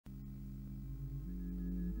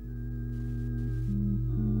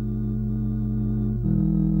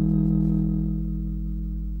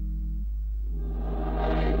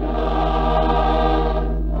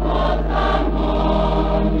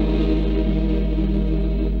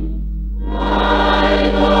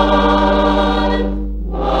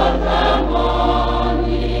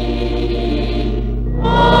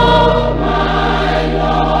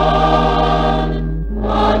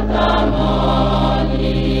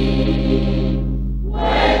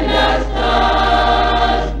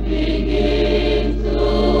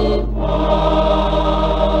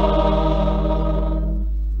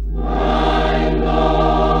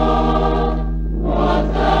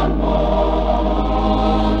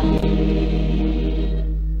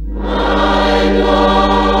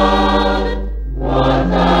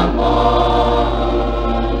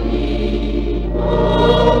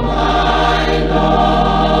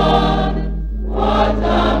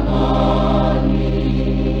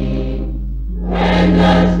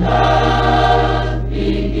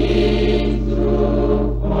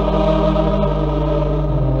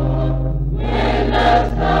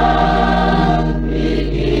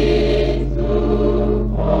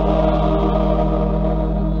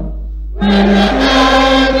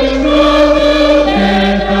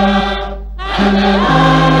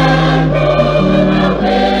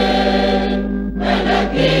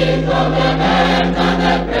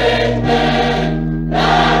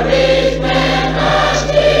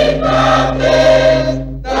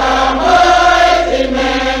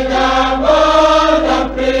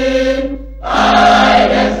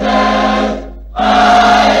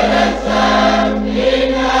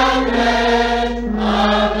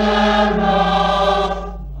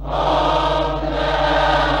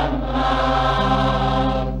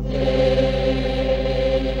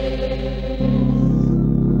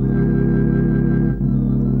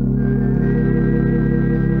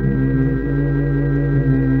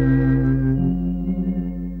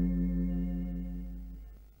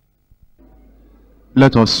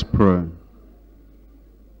Let us pray.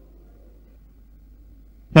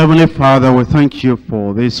 Heavenly Father, we thank you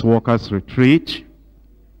for this workers' retreat.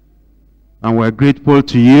 And we're grateful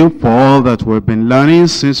to you for all that we've been learning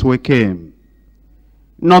since we came.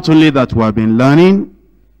 Not only that we have been learning,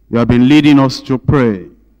 you have been leading us to pray,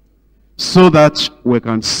 so that we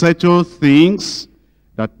can settle things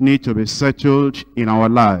that need to be settled in our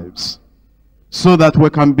lives, so that we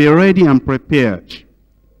can be ready and prepared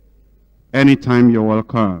anytime you will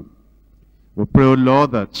come. We pray, O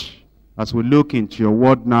Lord, that as we look into your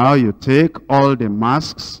word now, you take all the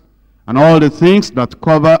masks and all the things that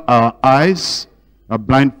cover our eyes,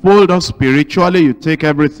 blindfold us spiritually, you take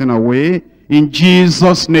everything away. In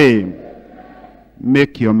Jesus' name,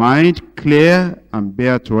 make your mind clear and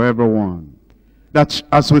bare to everyone. That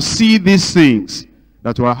as we see these things,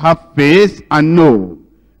 that we'll have faith and know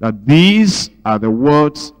that these are the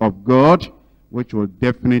words of God, which will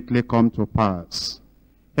definitely come to pass.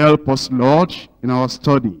 Help us, Lord, in our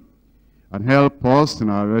study, and help us in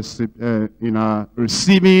our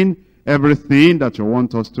receiving everything that you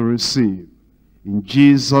want us to receive. In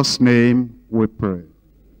Jesus' name we pray.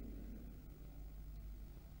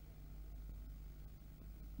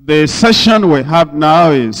 The session we have now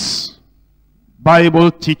is Bible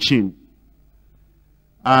teaching.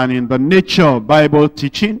 And in the nature of Bible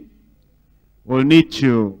teaching, we'll need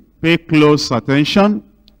to pay close attention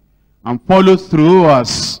and follow through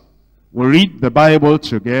as we read the Bible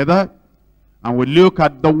together and we look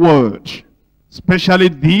at the Word. Especially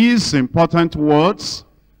these important words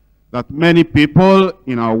that many people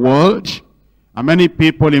in our world and many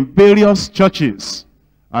people in various churches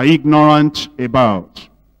are ignorant about.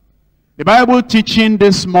 The Bible teaching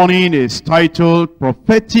this morning is titled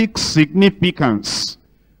Prophetic Significance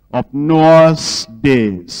of Noah's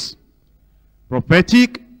Days.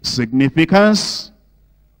 Prophetic Significance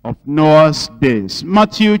of Noah's Days.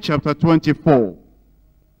 Matthew chapter 24.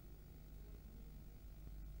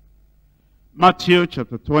 Matthew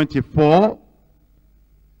chapter 24,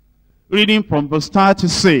 reading from verse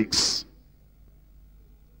 36.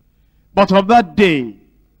 But of that day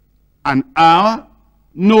and hour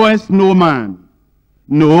knoweth no man,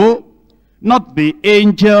 no, not the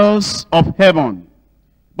angels of heaven,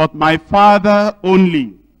 but my Father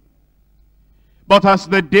only. But as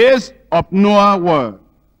the days of Noah were,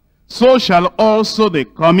 so shall also the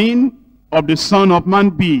coming of the Son of Man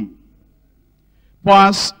be. For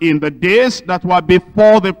as in the days that were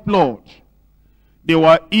before the flood, they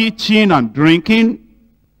were eating and drinking,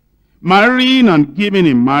 marrying and giving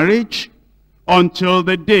in marriage, until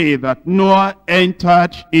the day that Noah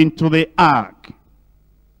entered into the ark,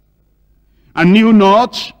 and knew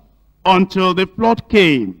not until the flood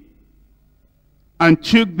came, and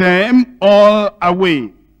took them all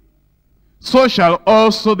away. So shall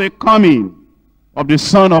also the coming of the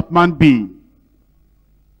Son of Man be.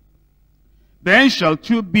 Then shall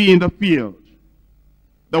two be in the field,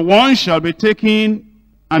 the one shall be taken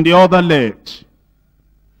and the other left.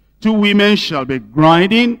 Two women shall be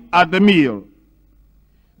grinding at the mill,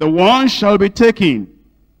 the one shall be taken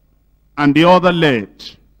and the other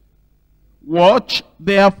left. Watch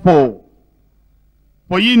therefore,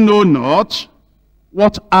 for ye know not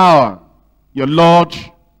what hour your Lord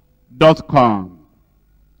doth come.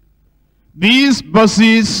 These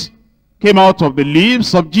verses came out of the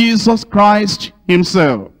lips of Jesus Christ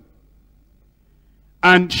himself.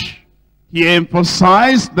 And he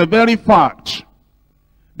emphasized the very fact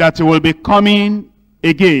that he will be coming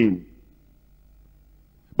again.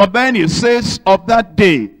 But then he says of that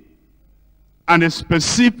day and a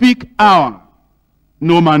specific hour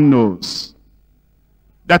no man knows,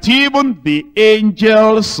 that even the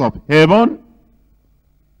angels of heaven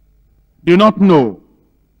do not know,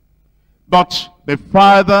 but the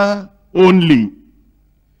Father only.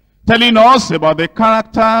 Telling us about the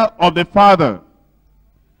character of the Father,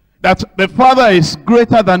 that the Father is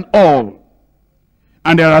greater than all,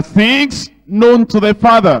 and there are things known to the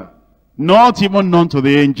Father, not even known to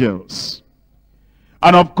the angels.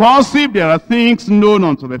 And of course, if there are things known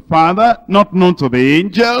unto the Father, not known to the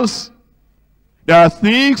angels, there are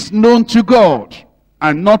things known to God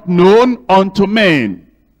and not known unto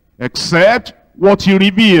men, except what he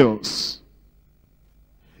reveals.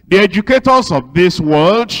 The educators of this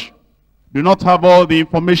world do not have all the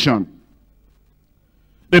information.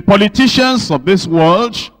 The politicians of this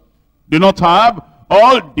world do not have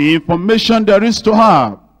all the information there is to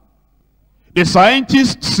have. The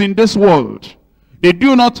scientists in this world, they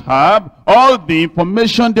do not have all the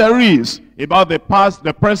information there is about the past,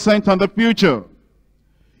 the present, and the future.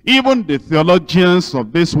 Even the theologians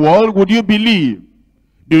of this world, would you believe,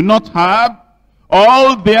 do not have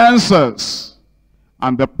all the answers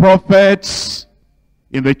and the prophets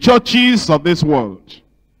in the churches of this world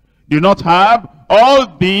do not have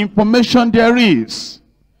all the information there is.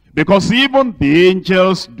 Because even the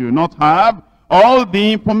angels do not have all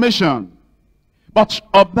the information. But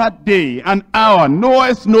of that day and hour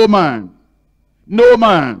knoweth no man. No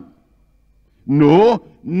man. No,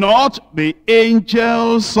 not the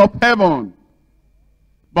angels of heaven,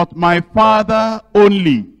 but my Father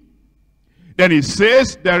only. Then he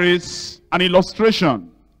says there is an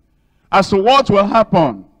illustration as to what will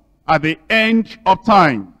happen at the end of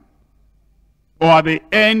time, or at the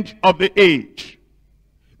end of the age.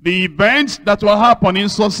 The events that will happen in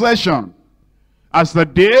succession as the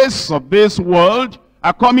days of this world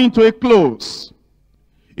are coming to a close.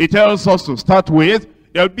 It tells us to start with,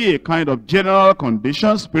 there'll be a kind of general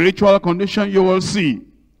condition, spiritual condition you will see.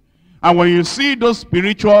 And when you see those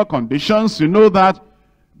spiritual conditions, you know that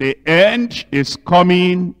the end is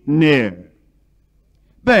coming near.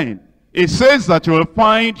 Then, it says that you will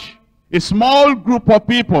find a small group of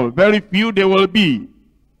people, very few they will be,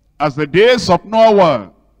 as the days of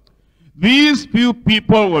Noah. These few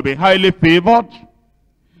people will be highly favored,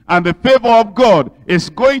 and the favor of God is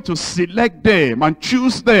going to select them and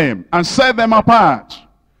choose them and set them apart,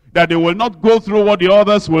 that they will not go through what the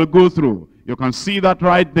others will go through. You can see that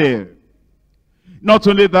right there. Not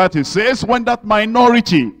only that, it says when that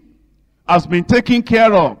minority has been taken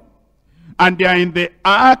care of, and they are in the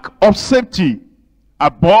ark of safety,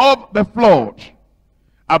 above the flood,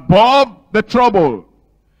 above the trouble,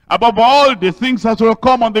 above all the things that will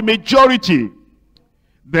come on the majority,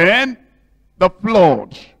 then the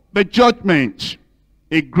flood, the judgment,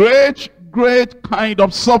 a great, great kind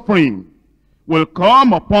of suffering will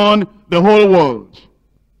come upon the whole world.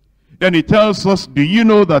 Then he tells us, do you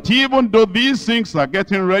know that even though these things are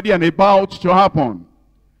getting ready and about to happen,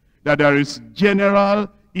 that there is general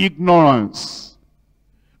ignorance,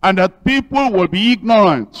 and that people will be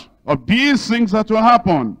ignorant of these things that will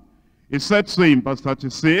happen? He said so in verse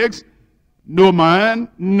 36, no man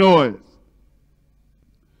knoweth.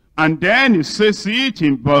 And then he says it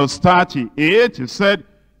in verse 38, he said,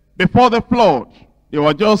 before the flood, they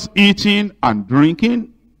were just eating and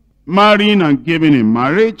drinking, marrying and giving in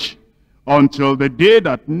marriage, until the day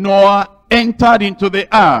that Noah entered into the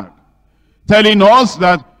ark, telling us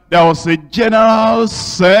that there was a general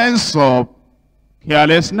sense of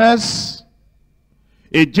carelessness,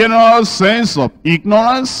 a general sense of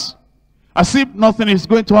ignorance, as if nothing is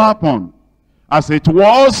going to happen. As it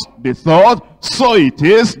was, they thought, so it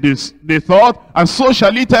is, they thought, and so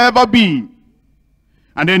shall it ever be.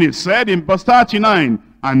 And then he said in verse 39,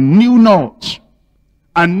 and knew not,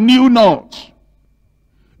 and knew not.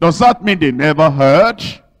 Does that mean they never heard?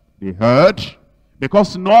 They heard,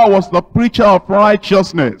 because Noah was the preacher of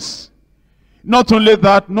righteousness. Not only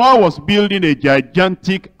that, Noah was building a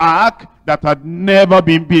gigantic ark that had never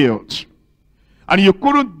been built. And you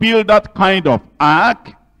couldn't build that kind of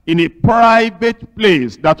ark in a private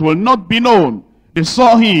place that will not be known. They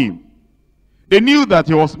saw him. They knew that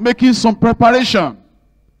he was making some preparation.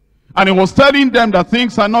 And he was telling them that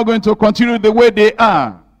things are not going to continue the way they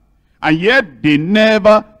are. And yet they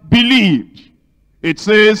never believed. It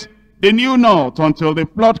says, they knew not until the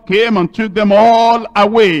flood came and took them all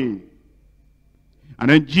away. And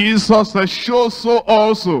then Jesus says, so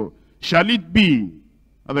also shall it be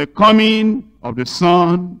at the coming of the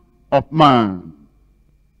Son of Man.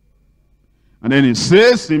 And then it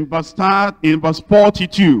says in verse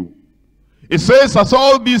 42, it says, as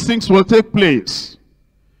all these things will take place,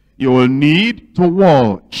 you will need to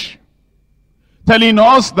watch. Telling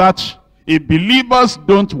us that if believers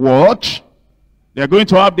don't watch, they are going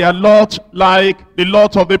to have their lot like the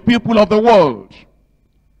lot of the people of the world.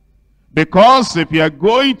 Because if you are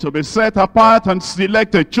going to be set apart and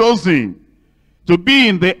selected, chosen, to be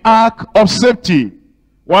in the ark of safety,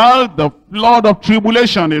 while the flood of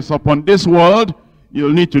tribulation is upon this world,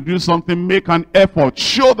 you'll need to do something, make an effort,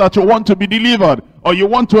 show that you want to be delivered, or you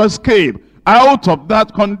want to escape out of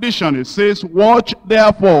that condition. It says, watch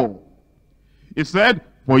therefore. It said,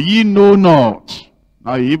 for ye know not.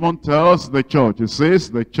 Now he even tells the church, it says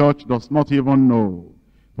the church does not even know.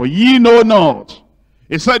 For ye know not.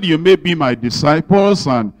 He said, you may be my disciples,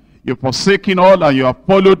 and you've forsaken all, and you have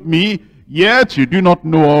followed me, yet you do not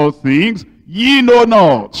know all things. Ye know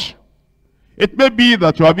not. It may be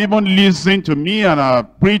that you have even listened to me, and I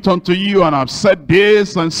have preached unto you, and I've said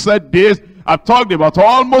this and said this. I've talked about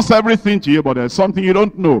almost everything to you, but there's something you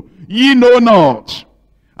don't know. Ye know not.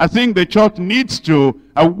 I think the church needs to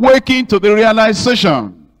awaken to the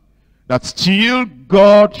realization that still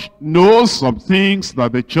God knows some things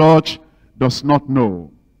that the church does not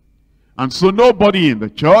know. And so nobody in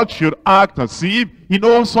the church should act as if he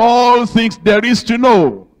knows all things there is to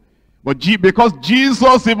know. But because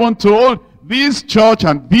Jesus even told this church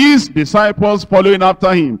and these disciples following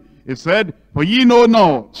after him, he said, for ye know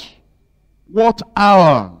not what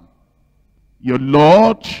hour your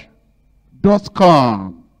Lord doth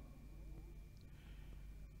come.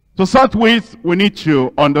 To start with, we need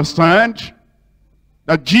to understand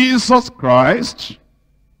that Jesus Christ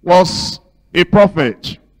was a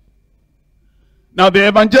prophet. Now the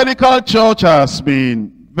evangelical church has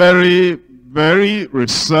been very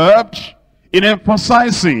reserved in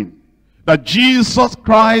emphasizing that Jesus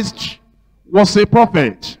Christ was a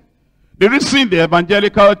prophet. The reason the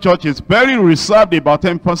evangelical church is very reserved about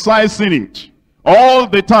emphasizing it all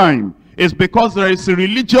the time is because there is a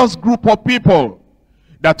religious group of people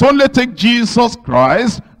that only take Jesus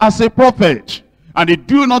Christ as a prophet, and they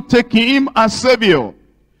do not take him as Savior.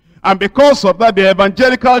 And because of that, the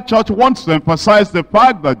evangelical church wants to emphasize the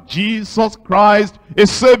fact that Jesus Christ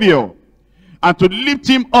is Savior, and to lift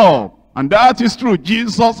him up. And that is true.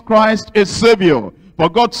 Jesus Christ is Savior. For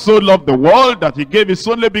God so loved the world that he gave his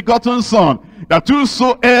only begotten Son, that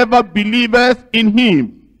whosoever believeth in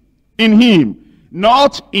him,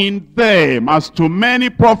 not in them as to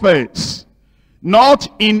many prophets, not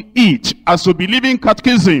in it as to believe in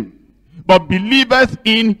catechism, but believeth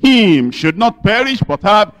in him, should not perish but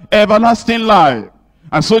have everlasting life.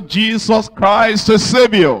 And so Jesus Christ is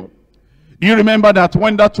Savior. Do you remember that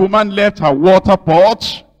when that woman left her water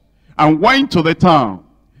pot and went to the town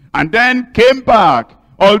and then came back,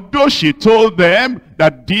 although she told them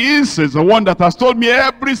that this is the one that has told me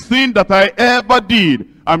everything that I ever did?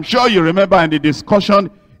 I'm sure you remember in the discussion,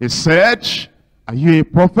 he said, are you a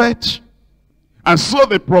prophet? And so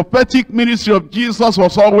the prophetic ministry of Jesus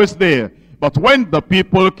was always there. But when the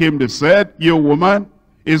people came, they said, you woman,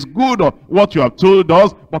 it's good what you have told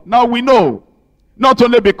us, but now we know, not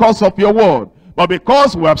only because of your word, but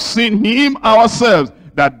because we have seen him ourselves,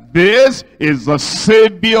 that this is the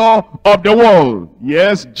Savior of the world.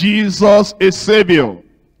 Yes, Jesus is Savior.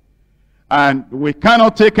 And we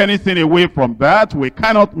cannot take anything away from that. We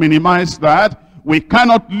cannot minimize that. We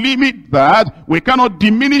cannot limit that. We cannot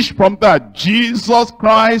diminish from that. Jesus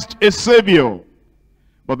Christ is Savior.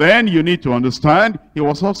 But then you need to understand, he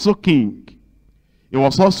was also king. He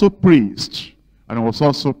was also priest. And he was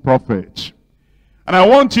also prophet. And I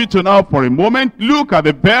want you to now for a moment look at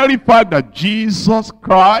the very fact that Jesus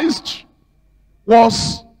Christ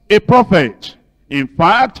was a prophet. In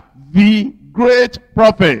fact, the great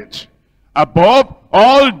prophet, above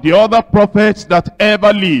all the other prophets that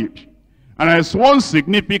ever lived. And there's one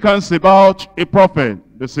significance about a prophet.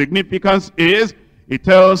 The significance is it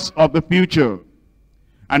tells of the future.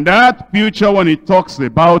 And that future, when it talks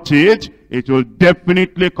about it, it will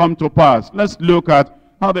definitely come to pass. Let's look at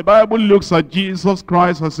how the Bible looks at Jesus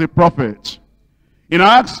Christ as a prophet. In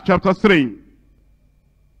Acts chapter 3.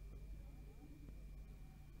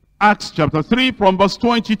 Acts chapter 3 from verse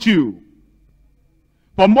 22.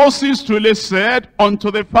 For Moses truly said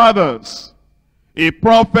unto the fathers, a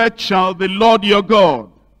prophet shall the Lord your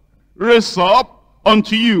God raise up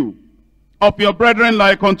unto you of your brethren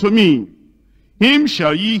like unto me. Him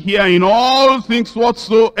shall ye hear in all things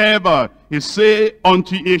whatsoever he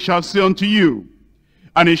shall say unto you.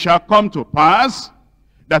 And it shall come to pass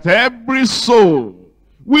that every soul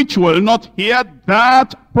which will not hear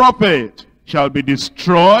that prophet shall be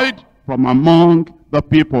destroyed from among the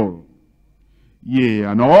people. Yea,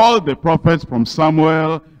 and all the prophets from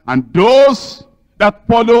Samuel and those that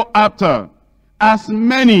follow after, as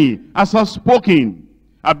many as have spoken,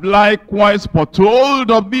 have likewise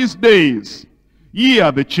foretold of these days. Ye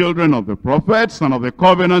are the children of the prophets and of the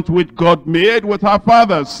covenant which God made with our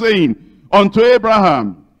fathers, saying unto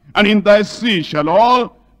Abraham, and in thy seed shall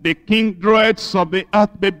all the kindreds of the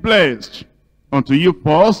earth be blessed. Unto you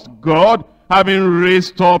first, God, having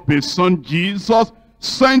raised up his son Jesus,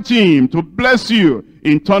 sent him to bless you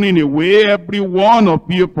in turning away every one of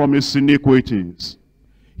you from his iniquities.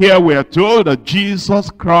 Here we are told that Jesus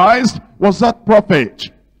Christ was that prophet,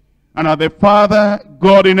 and that the Father,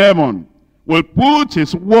 God in heaven, will put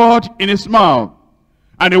his word in his mouth.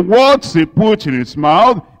 And the words he put in his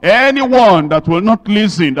mouth, anyone that will not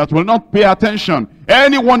listen, that will not pay attention,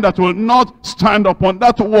 anyone that will not stand upon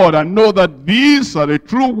that word and know that these are the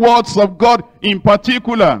true words of God in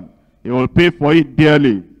particular, he will pay for it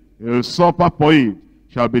dearly. He will suffer for it.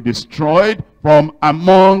 Shall be destroyed from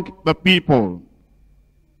among the people.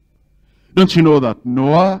 Don't you know that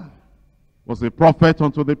Noah was a prophet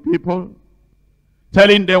unto the people?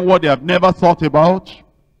 Telling them what they have never thought about,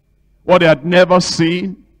 what they had never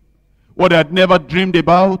seen, what they had never dreamed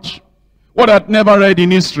about, what they had never read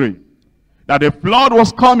in history. that the flood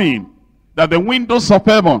was coming, that the windows of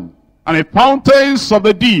heaven and the fountains of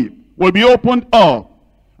the deep will be opened up,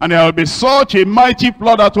 and there will be such a mighty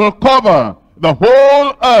flood that will cover the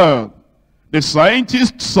whole earth. The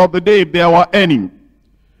scientists of the day, if there were any,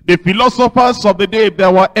 the philosophers of the day, if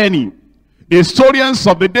there were any, the historians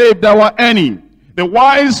of the day, if there were any, the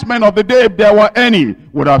wise men of the day, if there were any,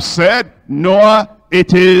 would have said, Noah,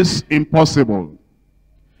 it is impossible.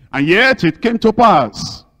 And yet it came to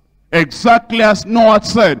pass exactly as Noah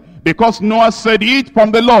said, because Noah said it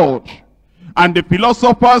from the Lord. And the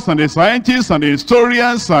philosophers and the scientists and the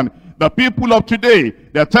historians and the people of today,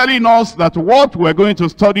 they're telling us that what we're going to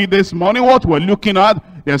study this morning, what we're looking at,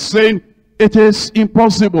 they're saying it is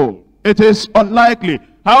impossible. It is unlikely.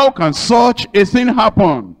 How can such a thing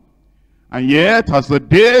happen? And yet, as the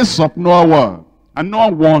days of Noah were, and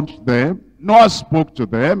Noah warned them, Noah spoke to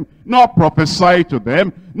them, Noah prophesied to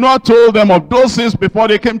them, Noah told them of those things before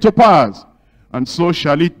they came to pass. And so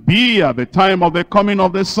shall it be at the time of the coming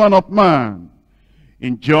of the Son of Man.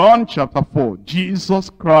 In John chapter 4, Jesus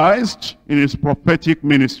Christ in his prophetic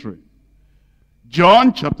ministry.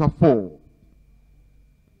 John chapter 4.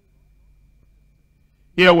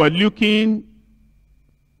 Here we're looking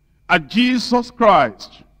at Jesus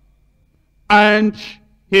Christ and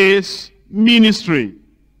his ministry.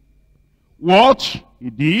 What he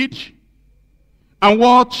did and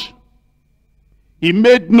what he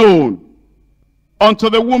made known unto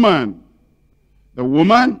the woman. The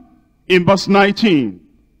woman, in verse 19,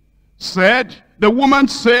 said, the woman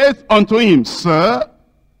saith unto him, Sir,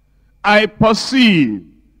 I perceive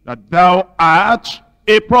that thou art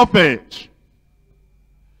a prophet.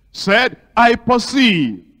 Said, I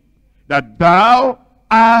perceive that thou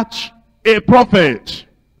art a prophet.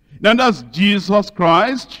 Now that's Jesus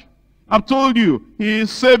Christ. I've told you, he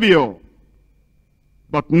is Savior.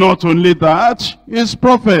 But not only that, he is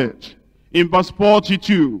prophet. In verse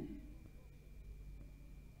 42.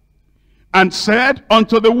 And said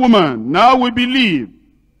unto the woman, Now we believe,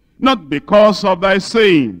 not because of thy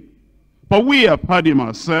saying, for we have heard him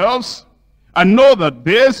ourselves, and know that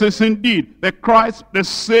this is indeed the Christ, the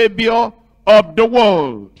Savior of the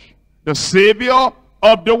world. The Savior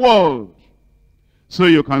of the world. So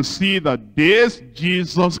you can see that this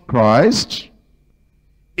Jesus Christ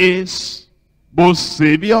is both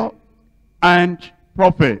Savior and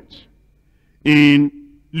prophet.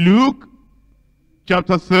 In Luke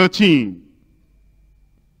chapter 13.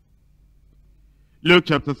 Luke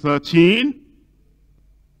chapter 13.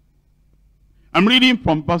 I'm reading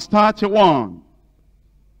from verse 31.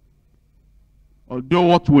 Although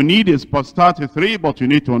what we need is verse 33, but you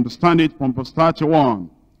need to understand it from verse 31.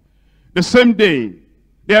 The same day,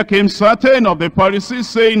 there came certain of the Pharisees,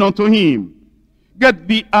 saying unto him, Get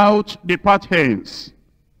thee out, depart hence,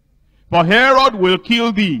 for Herod will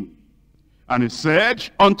kill thee. And he said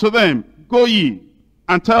unto them, Go ye,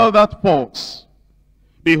 and tell that fox,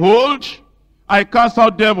 Behold, I cast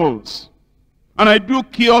out devils, and I do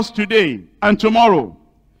cures today and tomorrow,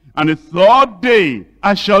 and the third day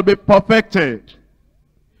I shall be perfected.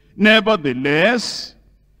 Nevertheless,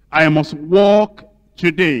 I must walk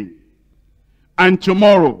today, and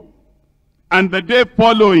tomorrow, and the day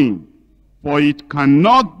following, for it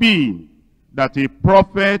cannot be that a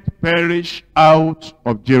prophet perish out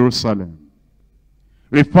of Jerusalem.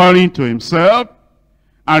 Referring to himself,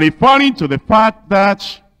 and referring to the fact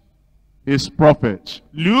that he's prophet.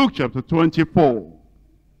 Luke chapter 24,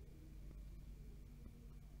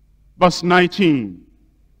 verse 19.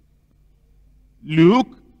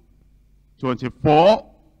 Luke 24,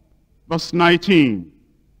 verse 19.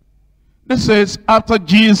 This says, after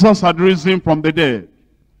Jesus had risen from the dead,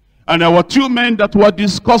 and there were two men that were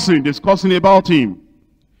discussing about him.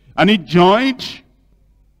 And he joined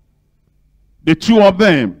the two of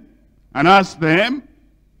them and asked them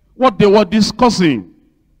what they were discussing.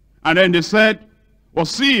 And then they said,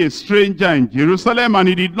 Was he a stranger in Jerusalem, and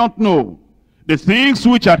he did not know the things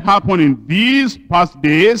which had happened in these past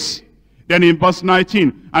days? Then in verse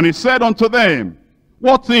 19, and he said unto them,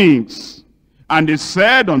 What things? And they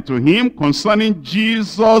said unto him concerning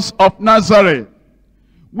Jesus of Nazareth,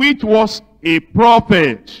 which was a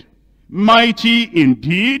prophet, mighty in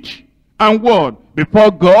deed and word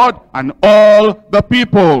before God and all the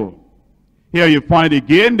people. Here you find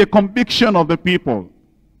again the conviction of the people.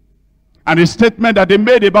 And the statement that they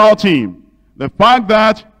made about him. The fact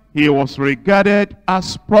that he was regarded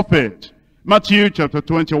as prophet. Matthew chapter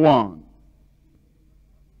 21.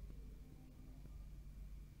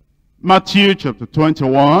 Matthew chapter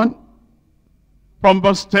 21. From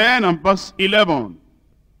verse 10 and verse 11.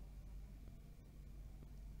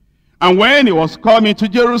 And when he was coming to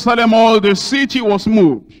Jerusalem, all the city was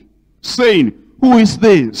moved, saying, "Who is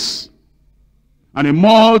this?" And a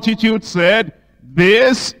multitude said,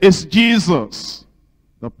 "This is Jesus,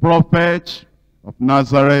 the prophet of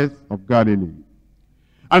Nazareth of Galilee."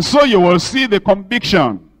 And so you will see the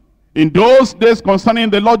conviction in those days concerning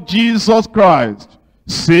the Lord Jesus Christ.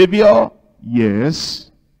 Savior,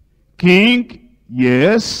 yes. King,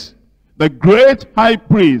 yes. The great high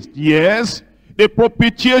priest, yes. The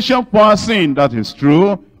propitiation for our sin, that is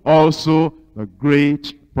true. Also the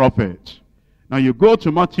great prophet. Now you go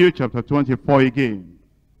to Matthew chapter 24 again.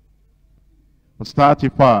 Verse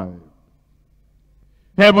 35.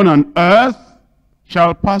 Heaven and earth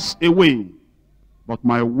shall pass away, but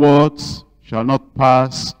my words shall not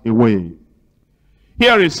pass away.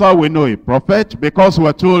 Here is how we know a prophet, because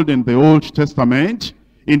we're told in the Old Testament,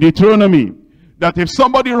 in Deuteronomy, that if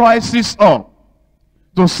somebody rises up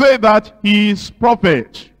to say that he is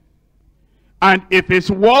prophet, and if his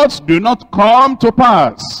words do not come to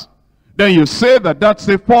pass, then you say that that's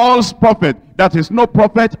a false prophet. That is no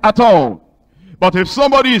prophet at all. But if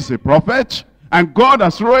somebody is a prophet, and God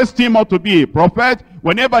has raised him up to be a prophet,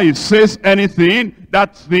 whenever he says anything,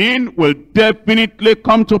 that thing will definitely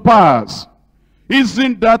come to pass.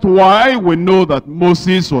 Isn't that why we know that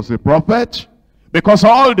Moses was a prophet? Because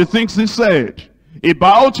all the things he said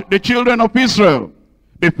about the children of Israel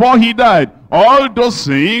before he died, all those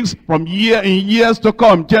things from years to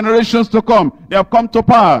come, generations to come, they have come to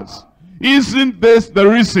pass. Isn't this the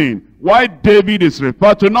reason why David is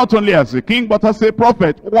referred to not only as a king but as a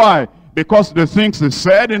prophet? Why? Because the things he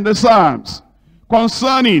said in the Psalms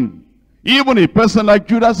concerning even a person like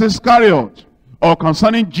Judas Iscariot, or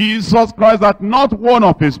concerning Jesus Christ, that not one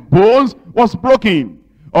of his bones was broken,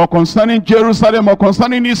 or concerning Jerusalem, or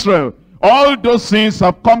concerning Israel, all those things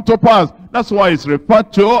have come to pass. That's why it's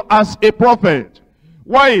referred to as a prophet.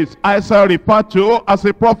 Why is Isaiah referred to as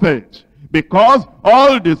a prophet? Because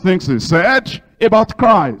all the things he said about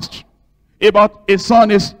Christ, about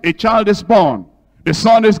a child is born, the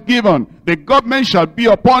son is given, the government shall be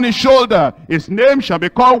upon his shoulder, his name shall be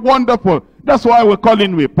called Wonderful. That's why we call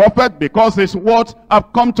him a prophet, because his words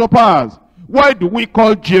have come to pass. Why do we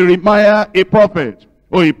call Jeremiah a prophet?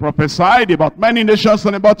 Oh, he prophesied about many nations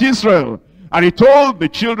and about Israel. And he told the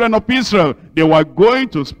children of Israel they were going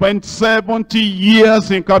to spend 70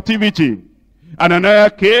 years in captivity. And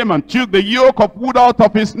Ananiah came and took the yoke of wood out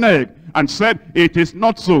of his neck and said, "It is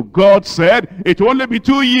not so." God said, "It will only be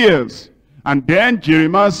 2 years." And then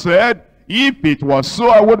Jeremiah said, "If it was so,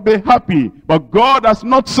 I would be happy. But God has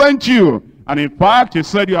not sent you." And in fact, he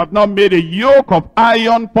said, "You have not made a yoke of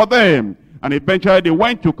iron for them." And eventually they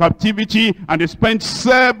went to captivity and they spent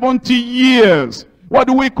 70 years. Why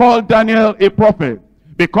do we call Daniel a prophet?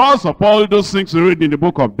 Because of all those things we read in the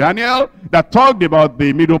book of Daniel that talked about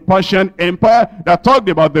the Medo-Persian Empire, that talked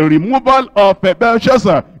about the removal of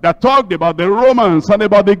Belshazzar, that talked about the Romans and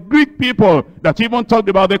about the Greek people, that even talked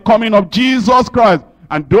about the coming of Jesus Christ.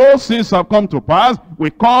 And those things have come to pass. We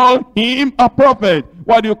call him a prophet.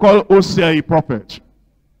 Why do you call Hosea a prophet?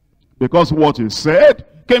 Because what he said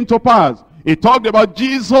came to pass. He talked about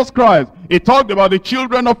Jesus Christ. He talked about the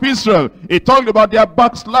children of Israel. He talked about their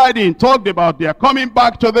backsliding. Talked about their coming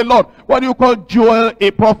back to the Lord. Why do you call Joel a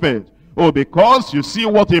prophet? Oh, because you see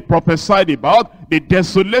what he prophesied about, the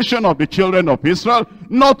desolation of the children of Israel.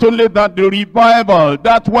 Not only that, the revival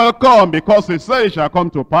that will come, because he said it shall come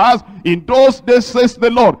to pass. In those days, says the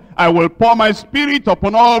Lord, I will pour my spirit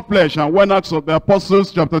upon all flesh. And when Acts of the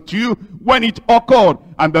Apostles chapter 2, when it occurred,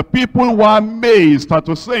 and the people were amazed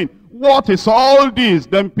at saying, "What is all this?"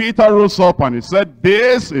 Then Peter rose up and he said,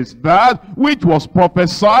 "This is that which was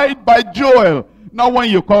prophesied by Joel." Now when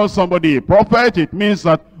you call somebody a prophet, it means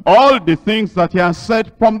that all the things that he has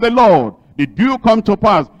said from the Lord, they do come to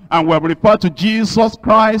pass. And we have referred to Jesus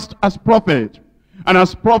Christ as prophet. And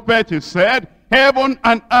as prophet he said, heaven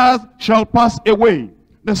and earth shall pass away.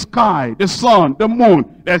 The sky, the sun, the moon,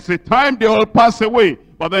 there's a time they will pass away.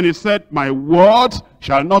 But then he said, my words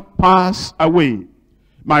shall not pass away.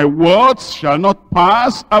 My words shall not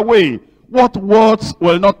pass away. What words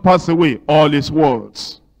will not pass away? All his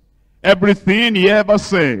words. Everything he ever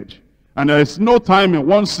said. And there is no time in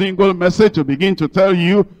one single message to begin to tell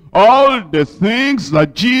you all the things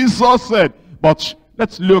that Jesus said. But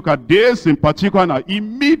let's look at this in particular now.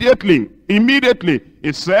 Immediately,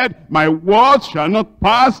 he said, my words shall not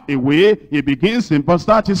pass away. He begins in verse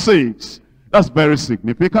 36. That's very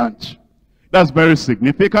significant. That's very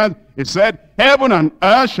significant. He said, heaven and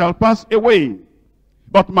earth shall pass away,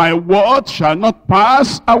 but my word shall not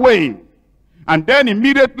pass away. And then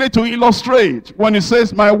immediately to illustrate, when he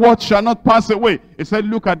says, my word shall not pass away, he said,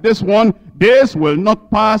 look at this one. This will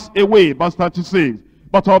not pass away. Verse 36.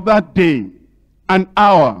 But of that day, an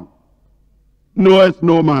hour, knoweth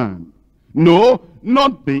no man. No,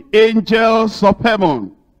 not the angels of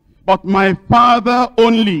heaven, but my Father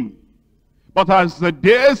only. But as the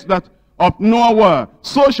days that of Noah were,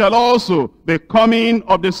 so shall also the coming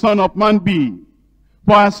of the Son of Man be.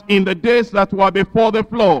 For as in the days that were before the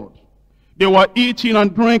flood, they were eating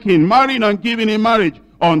and drinking, marrying and giving in marriage,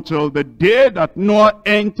 until the day that Noah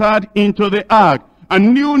entered into the ark,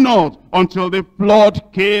 and knew not until the flood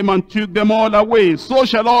came and took them all away. So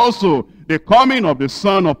shall also the coming of the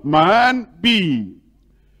Son of Man be.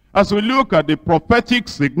 As we look at the prophetic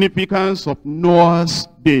significance of Noah's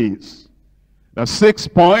days, there are 6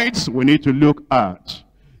 points we need to look at,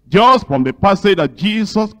 just from the passage that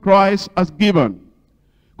Jesus Christ has given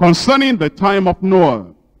concerning the time of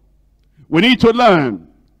Noah. We need to learn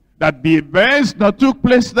that the events that took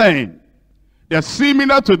place then, they're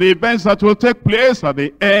similar to the events that will take place at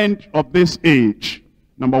the end of this age.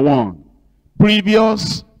 Number one,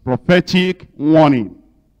 previous prophetic warning.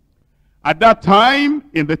 At that time,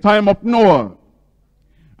 in the time of Noah,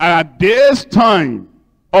 and at this time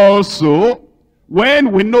also,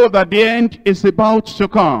 when we know that the end is about to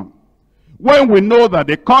come, when we know that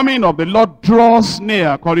the coming of the Lord draws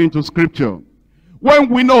near according to Scripture, when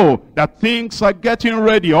we know that things are getting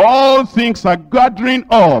ready, all things are gathering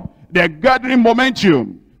up, they're gathering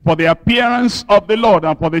momentum for the appearance of the Lord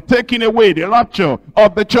and for the taking away, the rapture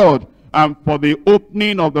of the church, and for the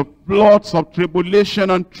opening of the floods of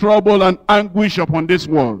tribulation and trouble and anguish upon this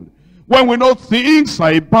world. When we know things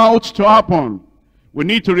are about to happen, we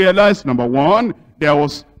need to realize, number one, there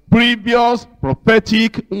was previous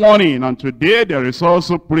prophetic warning, and today there is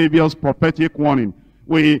also previous prophetic warning.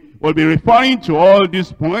 We will be referring to all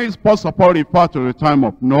these points. First of all, refer to the time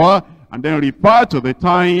of Noah, and then refer to the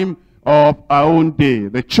time of our own day,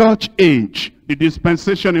 the church age, the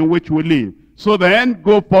dispensation in which we live. So then,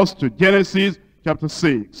 go first to Genesis chapter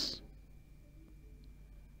 6.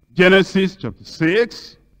 Genesis chapter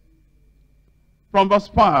 6, from verse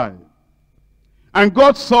 5. And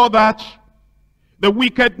God saw that the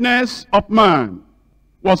wickedness of man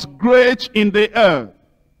was great in the earth,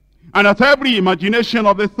 and that every imagination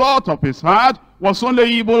of the thought of his heart was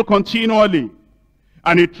only evil continually.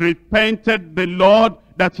 And it repented the Lord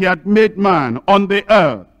that he had made man on the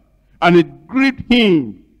earth, and it grieved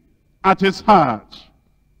him at his heart.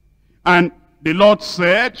 And the Lord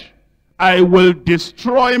said, I will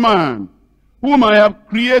destroy man, whom I have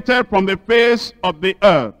created from the face of the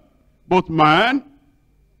earth, both man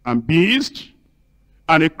and beast,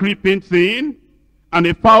 and a creeping thing, and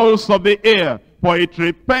the fowls of the air, for it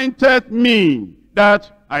repenteth me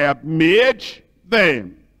that I have made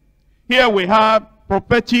them. Here we have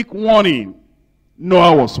prophetic warning.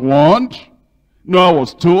 Noah was warned. Noah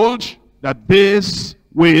was told that this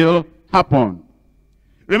will happen.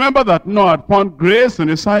 Remember that Noah had found grace in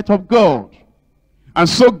the sight of God. And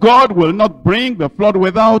so God will not bring the flood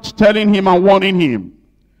without telling him and warning him.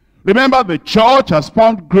 Remember, the church has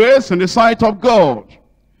found grace in the sight of God.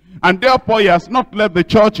 And therefore he has not left the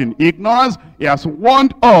church in ignorance. He has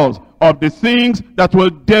warned us of the things that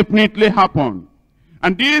will definitely happen.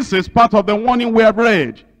 And this is part of the warning we have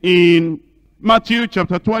read in Matthew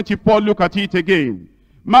chapter 24. Look at it again.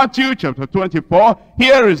 Matthew chapter 24.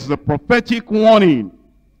 Here is the prophetic warning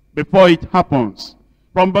before it happens.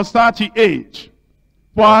 From verse 38.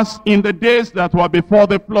 First, in the days that were before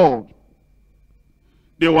the flood,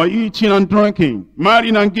 they were eating and drinking,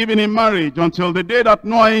 marrying and giving in marriage, until the day that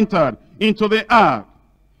Noah entered into the ark,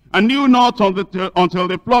 and knew not until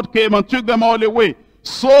the flood came and took them all away.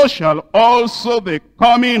 So shall also the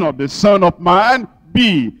coming of the Son of Man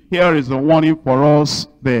be. Here is a warning for us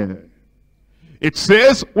there. It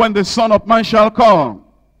says, when the Son of Man shall come,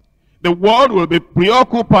 the world will be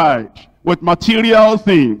preoccupied with material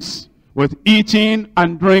things, with eating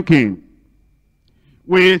and drinking,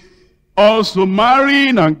 with also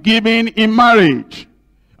marrying and giving in marriage.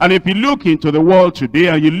 And if you look into the world today,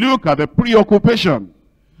 and you look at the preoccupation,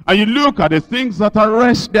 and you look at the things that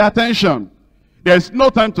arrest their attention, there's no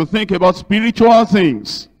time to think about spiritual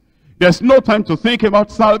things. There's no time to think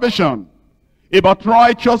about salvation, about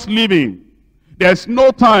righteous living. There's no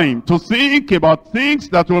time to think about things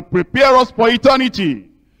that will prepare us for eternity.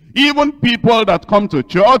 Even people that come to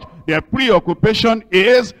church, their preoccupation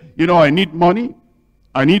is, you know, I need money,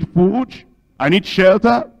 I need food, I need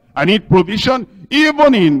shelter, I need provision.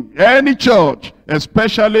 Even in any church,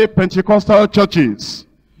 especially Pentecostal churches.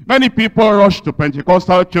 Many people rush to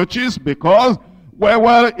Pentecostal churches because,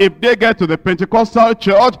 well, if they get to the Pentecostal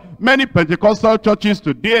church, many Pentecostal churches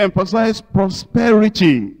today emphasize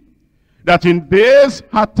prosperity. That in this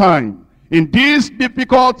hard time, in this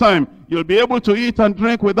difficult time, you'll be able to eat and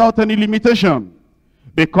drink without any limitation.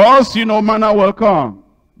 Because, manna will come.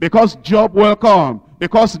 Because job will come.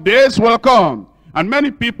 Because days will come. And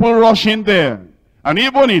many people rush in there. And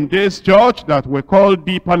even in this church that we call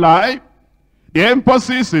Deeper Life, the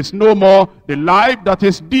emphasis is no more the life that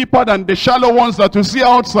is deeper than the shallow ones that you see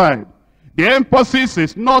outside. The emphasis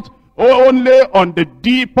is not only on the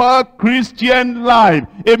deeper Christian life,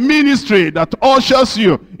 a ministry that ushers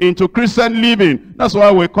you into Christian living. That's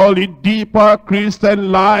why we call it Deeper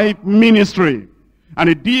Christian Life Ministry. And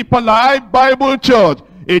a Deeper Life Bible Church,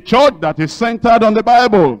 a church that is centered on the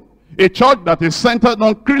Bible, a church that is centered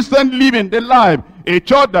on Christian living, the life, a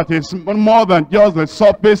church that is more than just the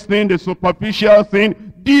surface thing, the superficial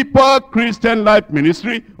thing, Deeper Christian Life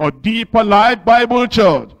Ministry or Deeper Life Bible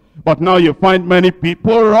Church. But now you find many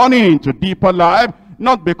people running into Deeper Life,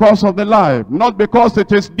 not because of the life, not because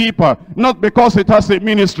it is deeper, not because it has a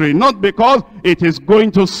ministry, not because it is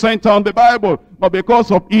going to center on the Bible, but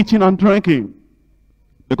because of eating and drinking.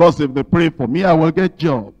 Because if they pray for me, I will get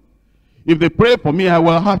job. If they pray for me, I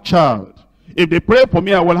will have child. If they pray for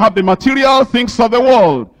me, I will have the material things of the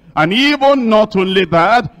world. And even not only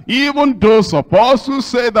that, even those of us who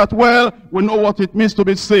say that, well, we know what it means to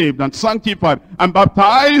be saved and sanctified and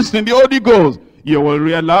baptized in the Holy Ghost, you will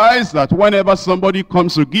realize that whenever somebody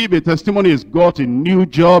comes to give a testimony, he's got a new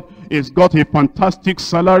job, he's got a fantastic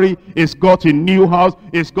salary, he's got a new house,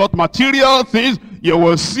 he's got material things, you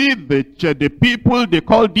will see the people they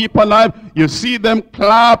call Deeper Life, you see them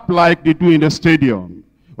clap like they do in the stadium.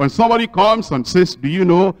 When somebody comes and says, do you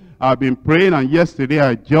know, I've been praying and yesterday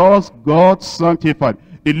I just got sanctified.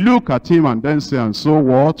 They look at him and then say, and so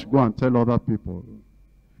what? Go and tell other people.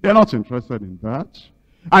 They're not interested in that.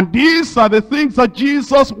 And these are the things that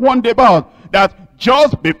Jesus warned about, that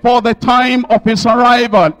just before the time of his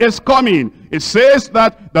arrival is coming, it says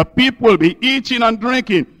that the people will be eating and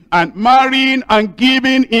drinking and marrying and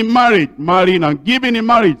giving in marriage. Marrying and giving in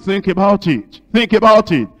marriage. Think about it. Think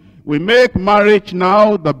about it. We make marriage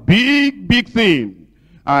now the big thing.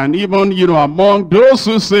 And even, among those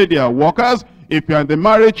who say they are workers, if you are in the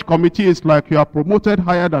marriage committee, it's like you are promoted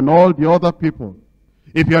higher than all the other people.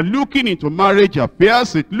 If you are looking into marriage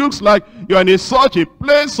affairs, it looks like you are in such a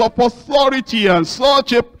place of authority and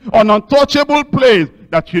such an untouchable place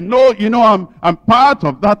that I'm part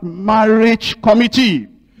of that marriage committee.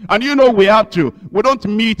 And we don't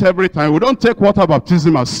meet every time. We don't take water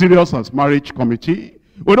baptism as serious as marriage committee.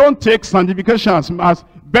 We don't take sanctification as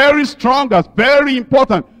very strong, as very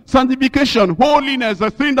important. Sanctification, holiness,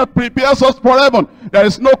 the thing that prepares us for heaven. There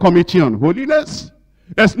is no committee on holiness.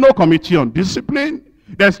 There's no committee on discipline.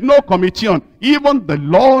 There's no committee on even the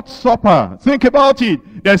Lord's Supper. Think about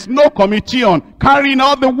it. There's no committee on carrying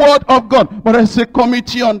out the word of God. But there's a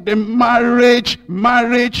committee on the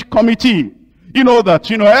marriage committee. You know that,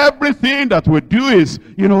 everything that we do is,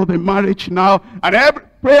 the marriage now. And every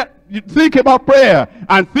prayer, you think about prayer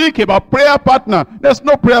and think about prayer partner. There's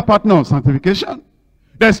no prayer partner on sanctification.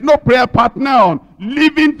 There's no prayer partner on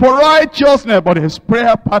living for righteousness. But there's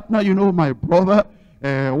prayer partner, my brother,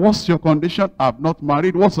 what's your condition? I've not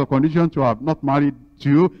married. What's your condition to have not married to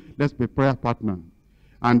you? Let's be prayer partner.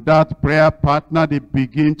 And that prayer partner, they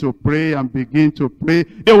begin to pray and begin to pray.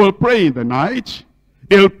 They will pray in the night.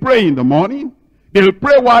 They'll pray in the morning. They'll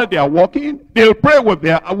pray while they are walking. They'll pray with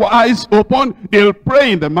their eyes open. They'll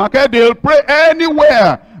pray in the market. They'll pray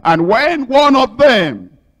anywhere. And when one of them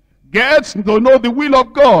gets to know the will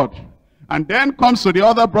of God, and then comes to the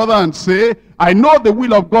other brother and say, I know the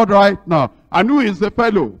will of God right now. And who is the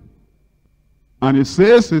fellow? And he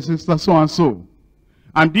says, his sister so-and-so.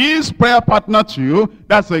 And this prayer partner to you,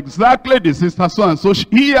 that's exactly the sister so-and-so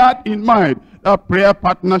he had in mind. That prayer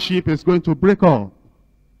partnership is going to break up.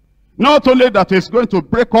 Not only that, it's going to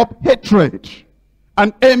break up hatred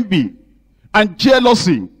and envy and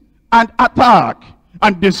jealousy and attack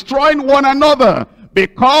and destroying one another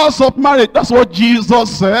because of marriage. That's what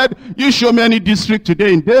Jesus said. You show me any district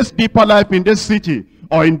today in this Deeper Life, in this city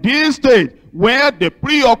or in this state, where the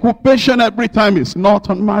preoccupation every time is not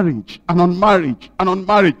on marriage and on marriage and on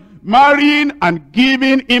marriage. Marrying and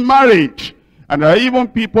giving in marriage. And there are even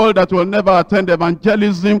people that will never attend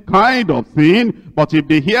evangelism kind of thing, but if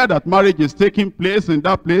they hear that marriage is taking place in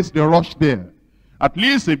that place, they rush there. At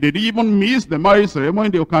least if they even miss the marriage ceremony,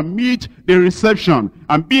 they can meet the reception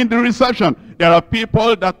and be in the reception. There are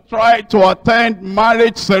people that try to attend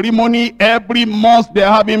marriage ceremony every month they're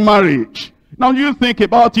having marriage. Now you think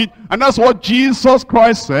about it, and that's what Jesus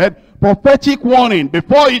Christ said, prophetic warning,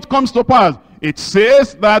 before it comes to pass. It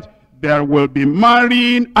says that there will be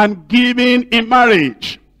marrying and giving in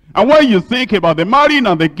marriage. And when you think about the marrying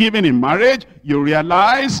and the giving in marriage, you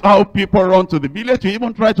realize how people run to the village to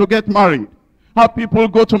even try to get married. how people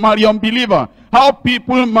go to marry unbeliever, how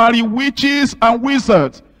people marry witches and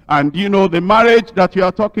wizards. And you know, the marriage that you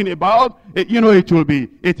are talking about,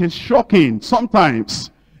 it is shocking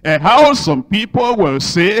sometimes. How some people will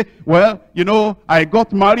say, well, you know, I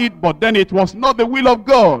got married, but then it was not the will of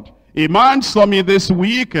God. A man saw me this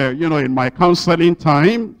week, in my counseling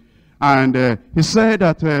time, and he said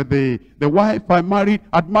that the wife I married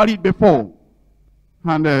had married before.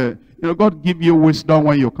 And, God give you wisdom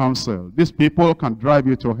when you counsel. These people can drive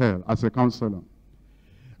you to hell as a counselor.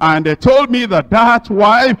 And they told me that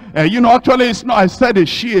wife, actually it's not. I said, is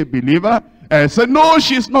she a believer? I said, no,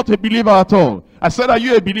 she's not a believer at all. I said, are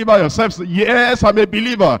you a believer yourself? Said, yes, I'm a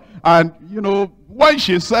believer. And, when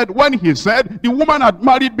he said, the woman had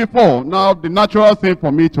married before. Now, the natural thing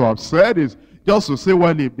for me to have said is just to say,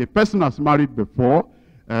 well, if the person has married before,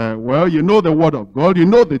 well, you know the word of God, you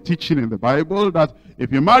know the teaching in the Bible, that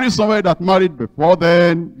if you marry somebody that married before,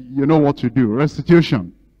 then you know what to do,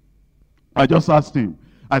 restitution. I just asked him.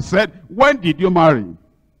 I said, when did you marry?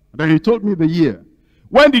 Then he told me the year.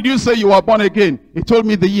 When did you say you were born again? He told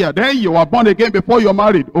me the year. Then you were born again before you were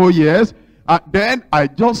married. Oh, yes. Then I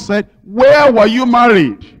just said, where were you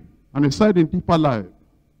married? And he said, in Deeper Life.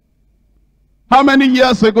 How many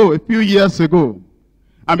years ago? A few years ago.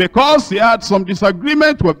 And because he had some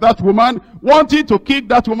disagreement with that woman, wanting to kick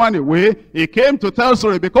that woman away, he came to tell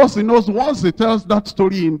story, because he knows once he tells that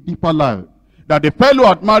story in Deeper Life, that the fellow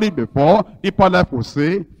had married before, Deeper Life will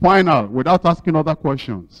say, final, without asking other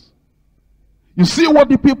questions. You see what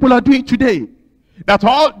the people are doing today? That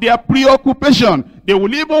all their preoccupation, they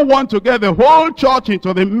will even want to get the whole church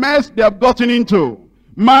into the mess they have gotten into.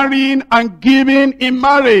 Marrying and giving in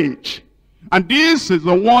marriage. And this is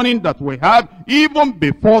the warning that we have even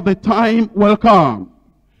before the time will come.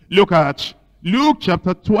 Look at Luke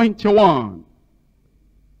chapter 21.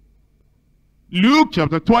 Luke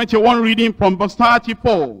chapter 21, reading from verse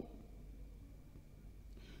 34.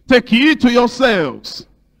 Take heed to yourselves,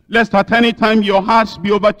 lest at any time your hearts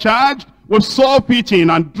be overcharged with surfeiting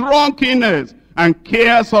and drunkenness and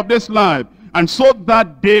cares of this life, and so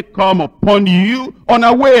that day come upon you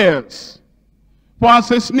unawares. For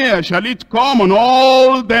as a snare shall it come on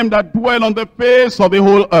all them that dwell on the face of the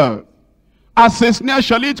whole earth. As a snare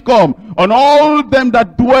shall it come on all them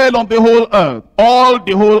that dwell on the whole earth. All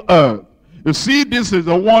the whole earth. You see, this is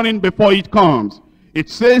a warning before it comes. It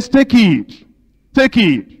says, take heed,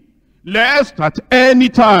 lest at any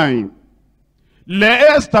time,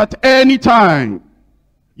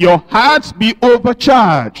 your hearts be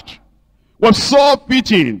overcharged with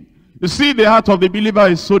surfeiting. You see, the heart of the believer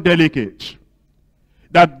is so delicate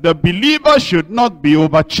that the believer should not be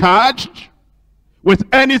overcharged with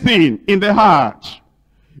anything in the heart.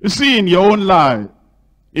 You see, in your own life,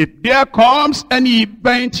 if there comes any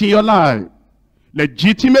event in your life,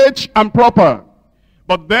 legitimate and proper,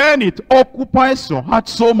 but then it occupies your heart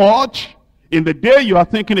so much, in the day you are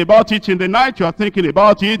thinking about it, in the night you are thinking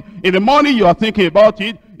about it, in the morning you are thinking about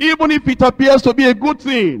it, even if it appears to be a good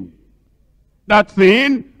thing, that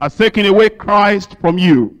thing has taken away Christ from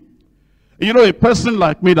you. You know, a person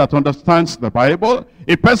like me that understands the Bible,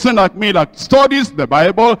 a person like me that studies the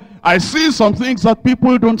Bible, I see some things that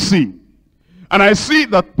people don't see. And I see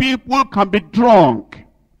that people can be drunk.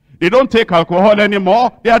 They don't take alcohol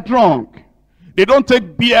anymore, they are drunk. They don't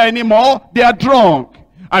take beer anymore, they are drunk.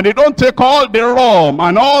 And they don't take all the rum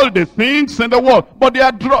and all the things in the world, but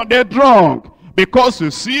they're drunk. Because you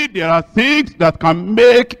see, there are things that can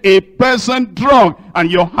make a person drunk, and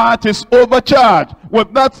your heart is overcharged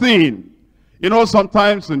with that thing. You know,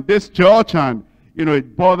 sometimes in this church, and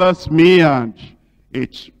it bothers me, and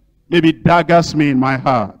it maybe daggers me in my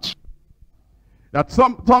heart, that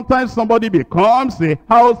sometimes somebody becomes a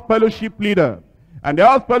house fellowship leader, and the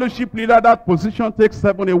house fellowship leader, that position takes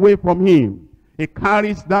heaven away from him. He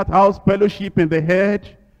carries that house fellowship in the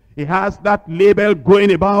head. He has that label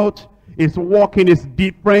going about. His walking is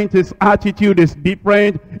different. His attitude is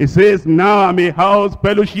different. He says, now I'm a house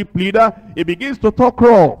fellowship leader. He begins to talk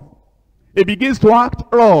raw. He begins to act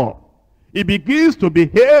raw. He begins to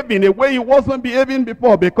behave in a way he wasn't behaving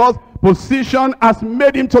before, because position has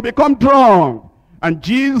made him to become drunk. And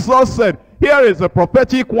Jesus said, here is a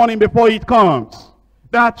prophetic warning before it comes,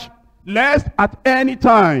 that lest at any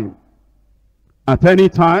time, I've been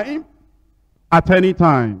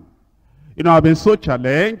so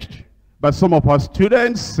challenged by some of our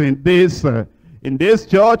students in this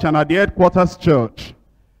church and at the headquarters church.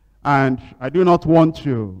 And I do not want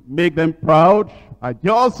to make them proud. I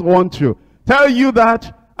just want to tell you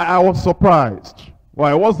that I was surprised.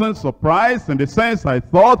 Well, I wasn't surprised in the sense I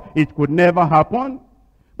thought it could never happen.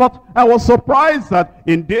 But I was surprised that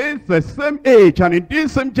in this same age and in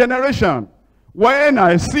this same generation, When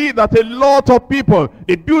I see that a lot of people,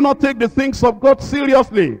 they do not take the things of God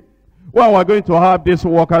seriously. When we're going to have this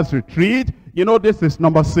workers retreat, you know, this is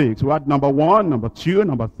number 6. We had number 1, number 2,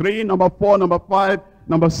 number 3, number 4, number 5,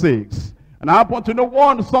 number 6. And I happen to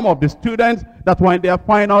know some of the students that were in their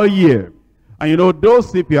final year. And you know,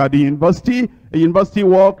 those, if you are the university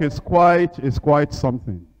work is quite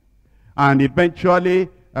something. And eventually,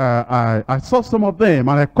 I saw some of them,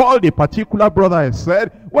 and I called a particular brother. I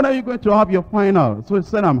said, when are you going to have your final? So he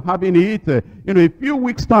said, I'm having it, in a few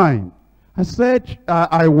weeks' time. I said,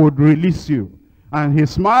 I would release you. And he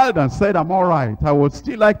smiled and said, I'm all right. I would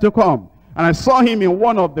still like to come. And I saw him in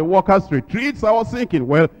one of the workers' retreats. I was thinking,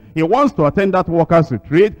 well, he wants to attend that workers'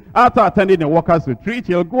 retreat. After attending the workers' retreat,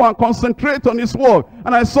 he'll go and concentrate on his work.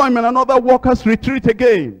 And I saw him in another workers' retreat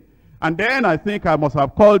again. And then I think I must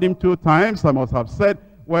have called him 2 times. I must have said,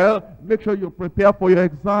 well, make sure you prepare for your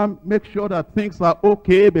exam. Make sure that things are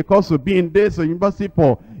okay, because you'll be in this university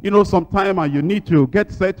for, you know, some time, and you need to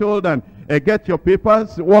get settled and get your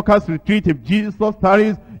papers. Workers' retreat, if Jesus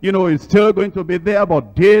tarries, you know, it's still going to be there,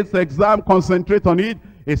 but this exam, concentrate on it.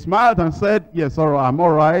 He smiled and said, yes, all right, I'm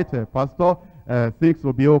all right, Pastor. Things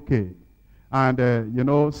will be okay. And, you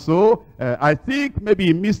know, so I think maybe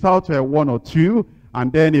he missed out 1 or 2. And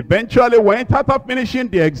then eventually went after finishing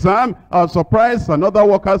the exam. I was surprised another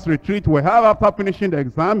workers' retreat we have after finishing the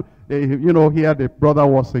exam. You know, here the brother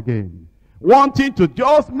was again. Wanting to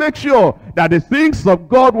just make sure that the things of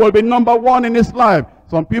God will be number 1 in his life.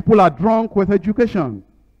 Some people are drunk with education.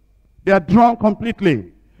 They are drunk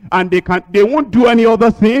completely. And they won't do any other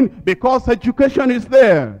thing because education is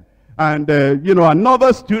there. And, you know,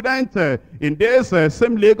 another student in this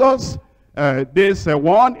same Lagos, this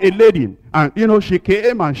one, a lady, and you know, she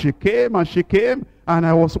came, and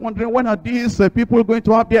I was wondering, when are these people going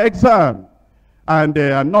to have their exam? And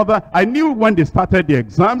another, I knew when they started the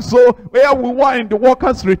exam, so where we were in the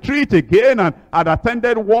workers' retreat again, and I'd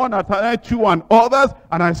attended 1, attended 2, and others,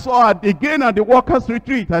 and I saw her again at the workers'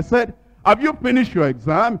 retreat. I said, have you finished your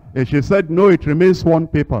exam? And she said, no, it remains 1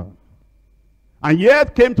 paper. And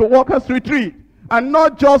yet came to workers' retreat. And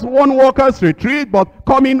not just one workers' retreat, but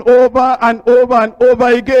coming over and over and over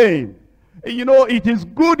again. You know, it is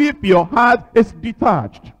good if your heart is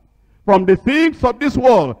detached from the things of this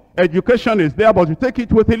world. Education is there, but you take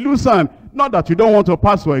it with a loose hand. Not that you don't want to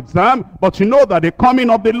pass your exam, but you know that the coming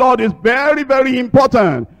of the Lord is very, very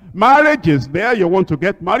important. Marriage is there, you want to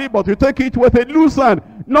get married, but you take it with a loose hand.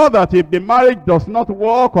 Not that if the marriage does not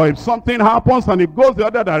work, or if something happens and it goes the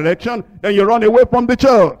other direction, then you run away from the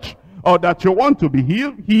church. Or that you want to be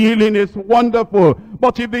healed. Healing is wonderful.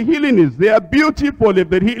 But if the healing is there, beautiful. If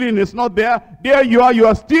the healing is not there, there you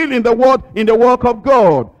are still in the word, in the work of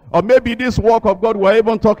God. Or maybe this work of God we're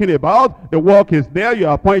even talking about, the work is there, you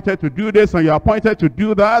are appointed to do this and you are appointed to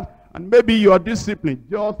do that. And maybe you are disciplined,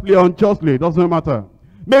 justly or unjustly, it doesn't matter.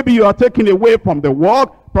 Maybe you are taken away from the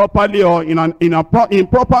work, properly or in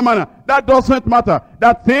proper manner. That doesn't matter.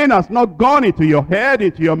 That thing has not gone into your head,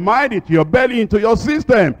 into your mind, into your belly, into your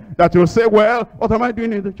system, that you'll say, well, what am I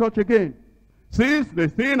doing in the church again? Since the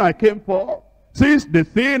thing I came for, since the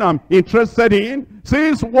thing I'm interested in,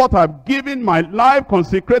 since what I've given my life,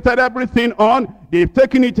 consecrated everything on, they've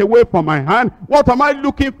taken it away from my hand, what am I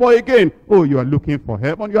looking for again? Oh, you are looking for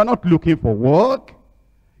heaven. You are not looking for work.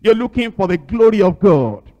 You're looking for the glory of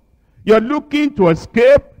God. You're looking to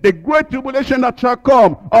escape the great tribulation that shall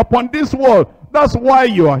come upon this world. That's why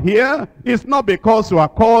you are here. It's not because you are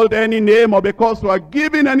called any name or because you are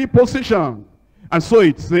given any position. And so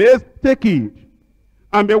it says, take it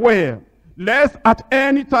and beware, lest at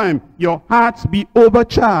any time your hearts be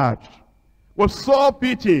overcharged with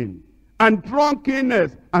surfeiting and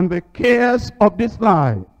drunkenness and the cares of this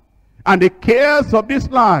life. And the cares of this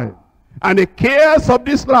life. And the cares of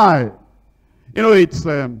this life. You know, it's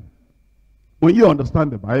when you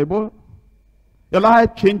understand the Bible, your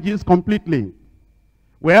life changes completely.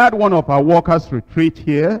 We had one of our workers retreat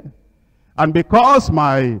here, and because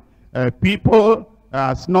my people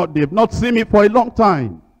they've not seen me for a long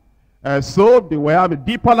time, so we have a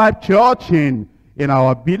Deeper Life Church in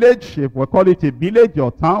our village, if we call it a village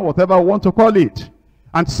or town, whatever we want to call it.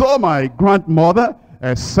 And so my grandmother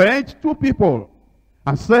sent 2 people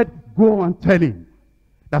and said, go and tell him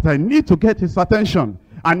that I need to get his attention.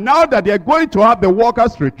 And now that they're going to have the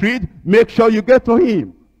workers retreat, make sure you get to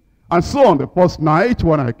him. And so on the first night,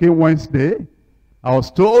 when I came Wednesday, I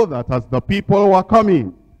was told that as the people were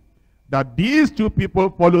coming, that these 2 people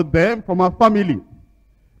followed them from our family.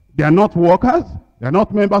 They are not workers. They are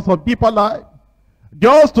not members of Deeper Life.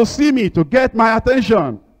 Just to see me, to get my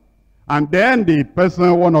attention. And then the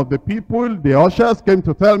person, one of the people, the ushers, came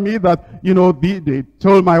to tell me that, you know, they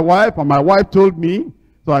told my wife, and my wife told me.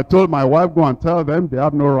 So I told my wife, go and tell them they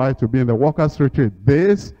have no right to be in the workers' retreat.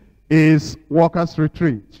 This is workers'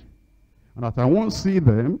 retreat. And that I won't see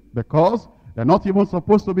them because they're not even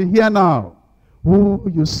supposed to be here now. Oh,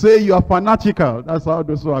 you say you are fanatical. That's how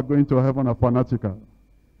those who are going to heaven are fanatical.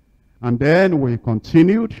 And then we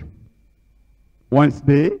continued.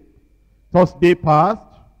 Wednesday, Thursday passed,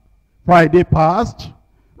 Friday passed,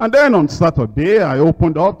 and then on Saturday I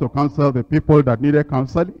opened up to counsel the people that needed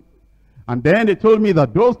counseling. And then they told me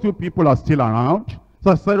that those two people are still around.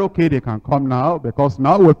 So I said, okay, they can come now because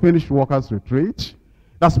now we finished workers' retreat.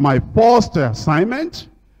 That's my first assignment.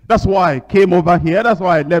 That's why I came over here. That's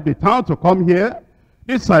why I left the town to come here.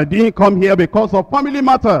 This I didn't come here because of family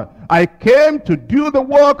matter. I came to do the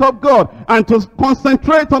work of God and to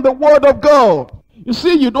concentrate on the word of God. You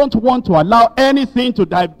see, you don't want to allow anything to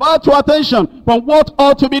divert your attention from what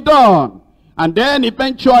ought to be done. And then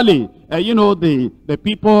eventually, you know, the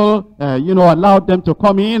people, you know, allowed them to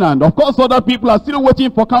come in. And of course, other people are still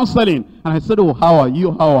waiting for counseling. And I said, oh, how are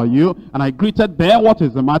you? How are you? And I greeted them. What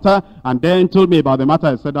is the matter? And then told me about the matter.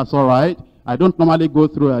 I said, that's all right. I don't normally go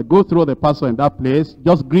through. I go through the pastor in that place.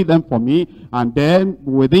 Just greet them for me. And then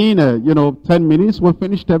within, you know, 10 minutes, we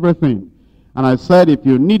finished everything. And I said, if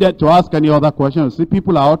you needed to ask any other question, see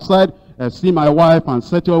people are outside, see my wife and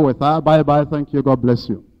settle with her. Bye-bye. Thank you. God bless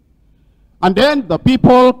you. And then the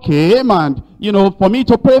people came and, you know, for me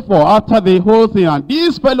to pray for after the whole thing. And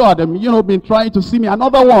this fellow had, you know, been trying to see me.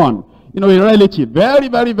 Another one, you know, a relative. Very,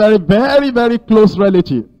 very, very, very, very close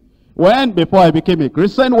relative. When, before I became a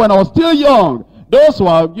Christian, when I was still young, those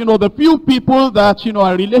were, you know, the few people that, you know,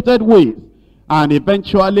 I related with. And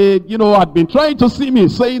eventually, you know, had been trying to see me,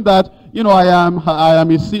 saying that, you know, I am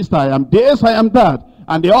his sister, I am this, I am that.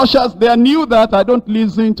 And the ushers, they knew that I don't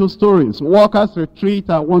listen to stories. Workers retreat,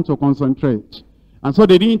 I want to concentrate. And so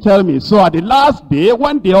they didn't tell me. So at the last day,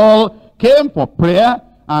 when they all came for prayer,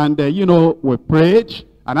 and, you know, we prayed.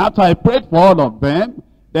 And after I prayed for all of them,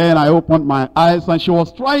 then I opened my eyes, and she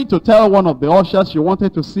was trying to tell one of the ushers she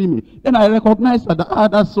wanted to see me. Then I recognized that,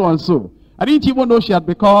 that's so-and-so. I didn't even know she had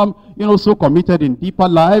become, you know, so committed in deeper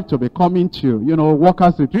life to becoming to, you know,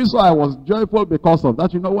 workers retreat. So I was joyful because of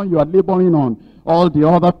that. You know, when you are laboring on all the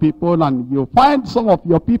other people and you find some of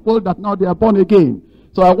your people that now they are born again.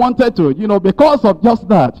 So I wanted to, you know, because of just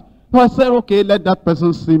that. So I said, okay, let that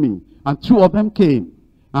person see me. And two of them came.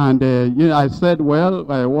 And, you know, I said, well,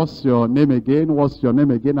 what's your name again? What's your name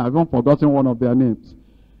again? I've even forgotten one of their names.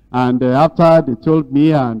 And after they told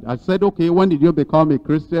me, and I said, okay, when did you become a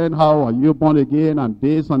Christian? How are you born again? And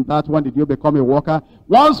this and that. When did you become a worker?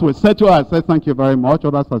 Once we settled, I said, thank you very much.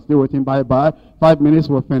 Others are still waiting. Bye-bye. 5 minutes,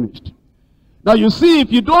 we're finished. Now you see,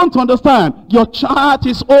 if you don't understand, your chart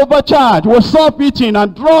is overcharged with self-eating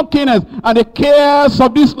and drunkenness and the cares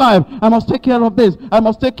of this life. I must take care of this. I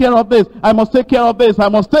must take care of this. I must take care of this. I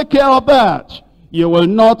must take care of that. You will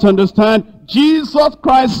not understand. Jesus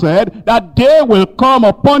Christ said that day will come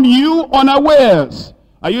upon you unawares.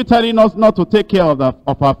 Are you telling us not to take care of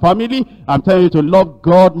our family? I'm telling you to love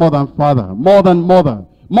God more than father, more than mother,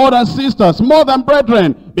 more than sisters, more than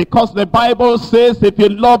brethren. Because the Bible says if you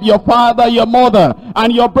love your father, your mother,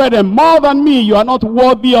 and your brethren more than me, you are not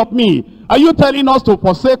worthy of me. Are you telling us to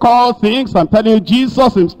forsake all things? I'm telling you,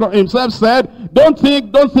 Jesus himself said, don't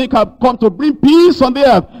think I've come to bring peace on the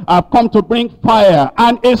earth. I've come to bring fire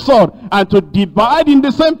and a sword, and to divide in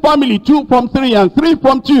the same family 2 from 3 and 3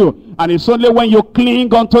 from 2. And it's only when you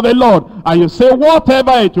cling unto the Lord and you say,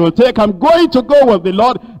 whatever it will take, I'm going to go with the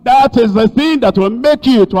Lord. That is the thing that will make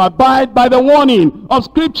you to abide by the warning of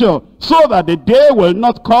Scripture, so that the day will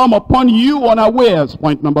not come upon you unawares.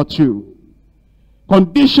 Point number 2.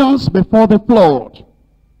 Conditions before the flood.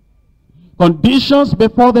 Conditions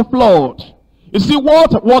before the flood. You see,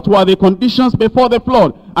 what were the conditions before the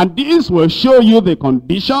flood? And this will show you the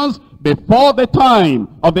conditions before the time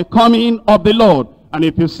of the coming of the Lord. And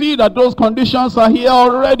if you see that those conditions are here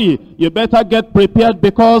already, you better get prepared,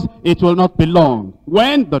 because it will not be long.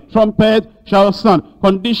 When the trumpet shall sound.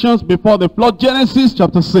 Conditions before the flood. Genesis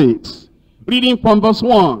chapter 6. Reading from verse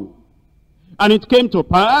 1. And it came to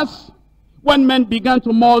pass, when men began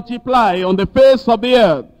to multiply on the face of the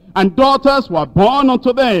earth, and daughters were born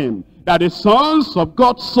unto them, that the sons of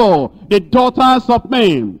God saw the daughters of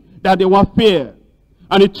men, that they were fair.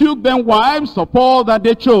 And he took them wives of all that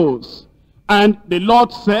they chose. And the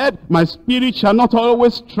Lord said, my spirit shall not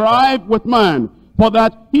always strive with man, for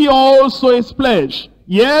that he also is flesh.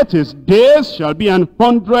 Yet his days shall be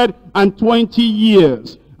 120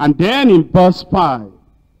 years. And then in verse 5,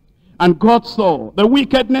 and God saw the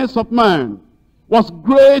wickedness of man was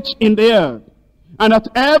great in the earth, and that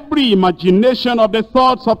every imagination of the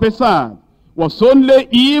thoughts of his heart was only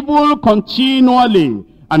evil continually.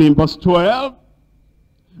 And in verse 12,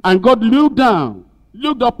 and God looked down,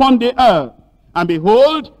 looked upon the earth, and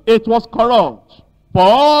behold, it was corrupt, for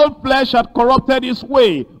all flesh had corrupted his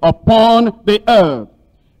way upon the earth.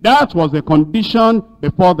 That was the condition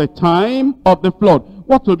before the time of the flood.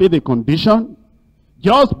 What will be the condition?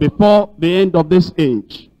 Just before the end of this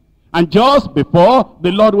age, and just before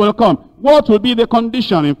the Lord will come. What will be the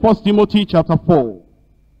condition in 1 Timothy chapter 4?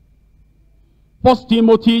 1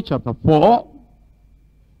 Timothy chapter 4,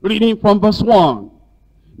 reading from verse 1.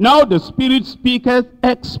 Now the Spirit speaketh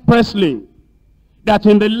expressly, that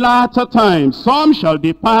in the latter time some shall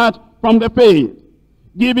depart from the faith,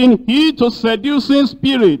 giving heed to seducing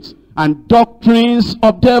spirits and doctrines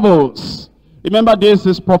of devils. Remember, this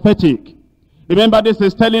is prophetic. Remember, this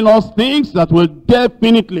is telling us things that will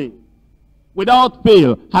definitely, without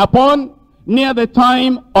fail, happen near the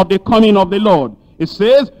time of the coming of the Lord. It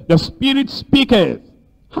says, the Spirit speaketh.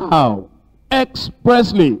 How?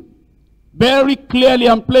 Expressly, very clearly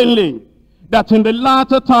and plainly, that in the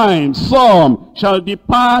latter time some shall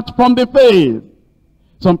depart from the faith.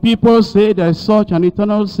 Some people say there is such an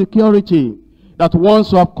eternal security that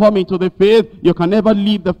once you have come into the faith, you can never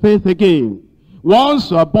leave the faith again.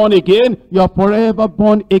 Once you are born again, you are forever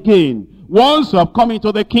born again. Once you have come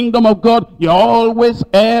into the kingdom of God, you are always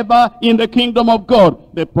ever in the kingdom of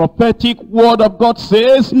God. The prophetic word of God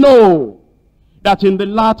says no, that in the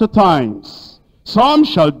latter times some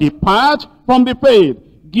shall depart from the faith,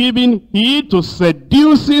 giving heed to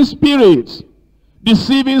seducing spirits,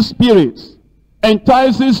 deceiving spirits,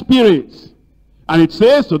 enticing spirits. And it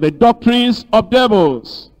says to the doctrines of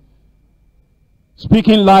devils,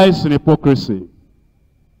 speaking lies in hypocrisy.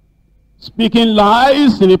 Speaking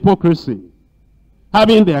lies in hypocrisy.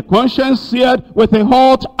 Having their conscience seared with a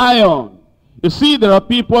hot iron. You see, there are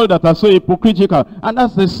people that are so hypocritical, and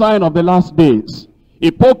that's the sign of the last days.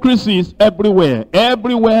 Hypocrisy is everywhere,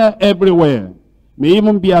 everywhere, everywhere. May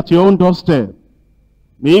even be at your own doorstep.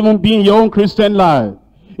 May even be in your own Christian life.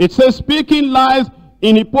 It says speaking lies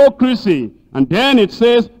in hypocrisy. And then it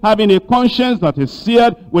says having a conscience that is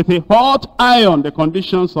seared with a hot iron, the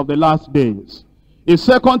conditions of the last days. In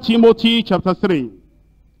 2 Timothy chapter 3,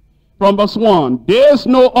 from verse 1, This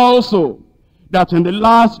know also that in the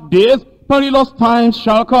last days perilous times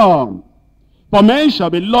shall come. For men shall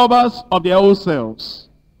be lovers of their own selves,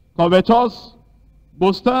 covetous,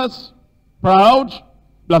 boasters, proud,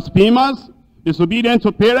 blasphemers, disobedient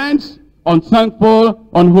to parents, unthankful,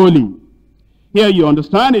 unholy. Here you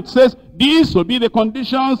understand, it says, these will be the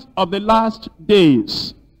conditions of the last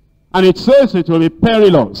days. And it says it will be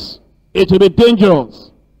perilous. It will be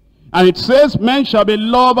dangerous. And it says men shall be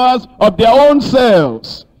lovers of their own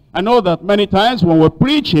selves. I know that many times when we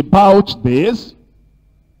preach about this,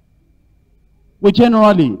 we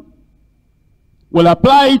generally will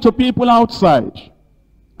apply it to people outside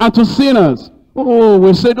and to sinners. Oh,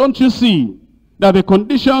 we say, don't you see that the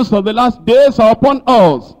conditions of the last days are upon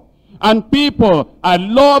us? And people are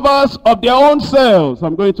lovers of their own selves.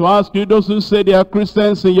 I'm going to ask you, those who say they are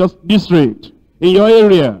Christians in your district, in your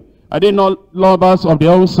area, are they not lovers of their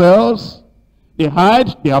own selves? They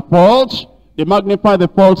hide their faults. They magnify the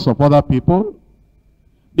faults of other people.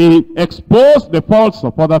 They expose the faults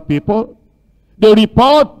of other people. They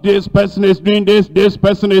report, this person is doing this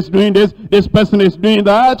person is doing this person is doing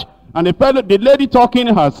that. And the lady talking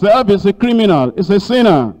herself is a criminal, is a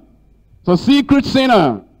sinner. It's a secret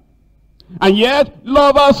sinner. And yet,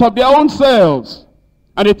 lovers of their own selves.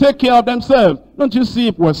 And they take care of themselves. Don't you see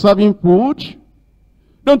if we're serving food?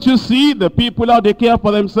 Don't you see the people how they care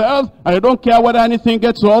for themselves? And they don't care whether anything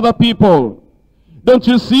gets to other people. Don't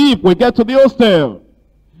you see if we get to the hostel?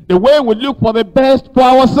 The way we look for the best for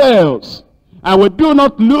ourselves. And we do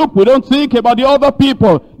not look, we don't think about the other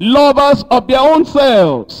people. Lovers of their own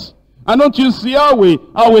selves. And don't you see how we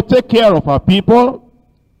take care of our people?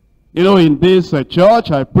 You know, in this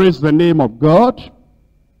church, I praise the name of God.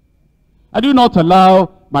 I do not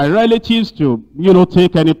allow my relatives to,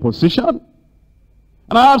 take any position.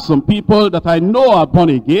 And I have some people that I know are born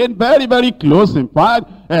again, very, very close. In fact,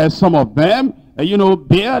 some of them,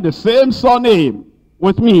 bear the same surname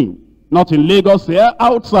with me. Not in Lagos here,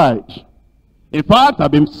 outside. In fact,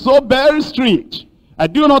 I've been so very strict. I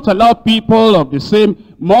do not allow people of the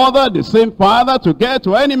same mother, the same father to get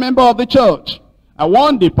to any member of the church. I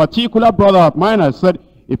warned the particular brother of mine, I said,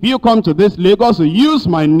 if you come to this Lagos to use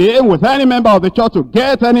my name with any member of the church to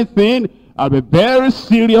get anything, I'll be very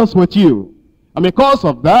serious with you. And because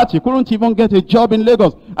of that, he couldn't even get a job in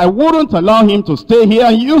Lagos. I wouldn't allow him to stay here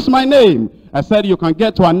and use my name. I said you can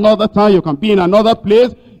get to another town, you can be in another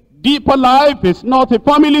place. Deeper life is not a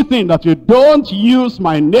family thing, that you don't use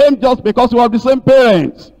my name just because you have the same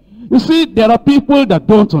parents. You see, there are people that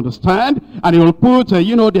don't understand, and they will put,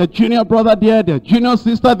 their junior brother there, their junior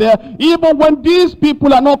sister there, even when these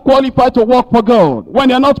people are not qualified to work for God, when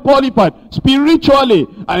they are not qualified spiritually.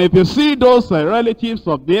 And if you see those relatives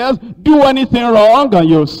of theirs do anything wrong, and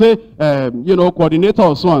you'll say, coordinator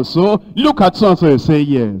or so-and-so, look at so-and-so, you say,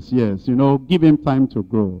 yes, give him time to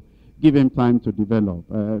grow. Give him time to develop.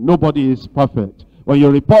 Nobody is perfect. When you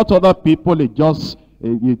report other people, it just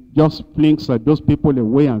flings those people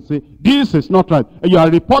away and say, this is not right. You are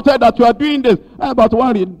reported that you are doing this. But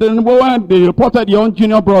when they reported your own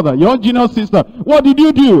junior brother, your own junior sister, what did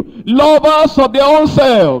you do? Lovers of their own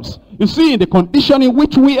selves. You see, in the condition in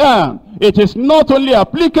which we are, it is not only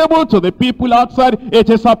applicable to the people outside, it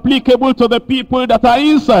is applicable to the people that are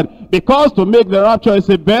inside. Because to make the rapture is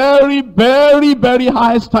a very, very, very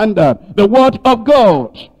high standard. The word of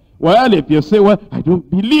God. Well, if you say, well, I don't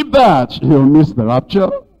believe that, you'll miss the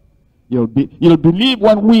rapture. You'll believe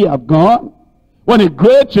when we have gone. When a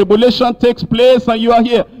great tribulation takes place and you are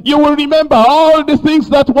here, you will remember all the things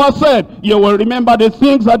that were said. You will remember the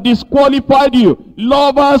things that disqualified you.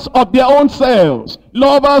 Lovers of their own selves.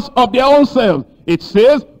 Lovers of their own selves. It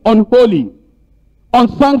says unholy,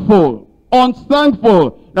 unthankful,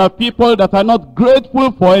 unthankful. There are people that are not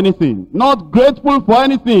grateful for anything. Not grateful for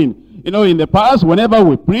anything. In the past, whenever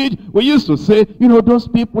we preach, we used to say, those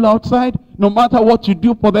people outside, no matter what you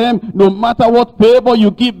do for them, no matter what favor you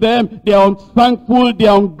give them, they are unthankful, they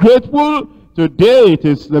are ungrateful. Today, it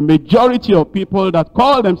is the majority of people that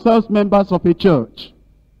call themselves members of a church.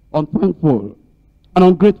 Unthankful and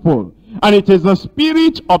ungrateful. And it is the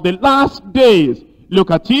spirit of the last days. Look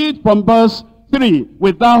at it from verse 3.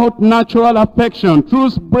 Without natural affection,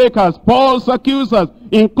 truce breakers, false accusers,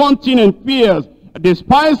 incontinent fears,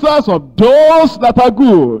 despisers of those that are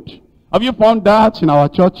good. Have you found that in our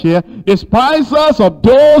church here? Despisers of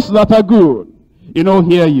those that are good.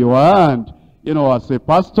 Here you are, and, as a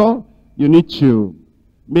pastor, you need to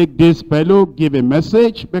make this fellow give a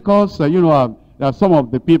message, because, there are some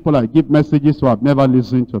of the people I give messages who have never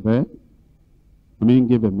listened to them.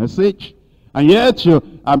 Give a message. And yet,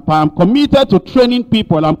 I'm committed to training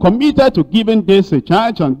people. I'm committed to giving this a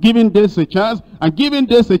chance, and giving this a chance, and giving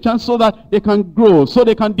this a chance, so that they can grow, so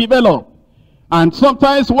they can develop. And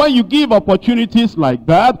sometimes when you give opportunities like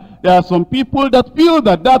that, there are some people that feel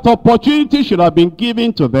that that opportunity should have been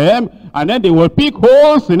given to them, and then they will pick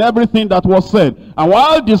holes in everything that was said. And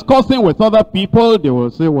while discussing with other people, they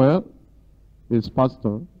will say, well, this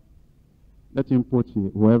pastor, let him put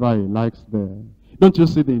whoever he likes there. Don't you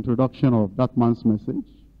see the introduction of that man's message?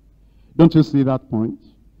 Don't you see that point?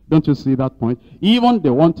 Don't you see that point? Even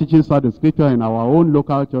the one teaching inside the scripture in our own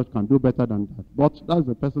local church can do better than that. But that's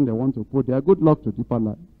the person they want to put there. Good luck to deeper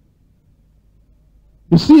life.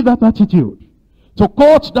 You see that attitude? To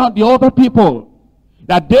cut down the other people.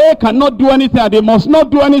 That they cannot do anything and they must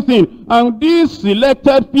not do anything. And these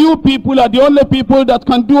selected few people are the only people that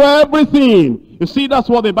can do everything. You see, that's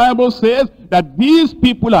what the Bible says, that these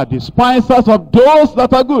people are despisers of those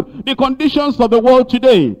that are good. The conditions of the world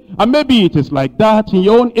today. And maybe it is like that in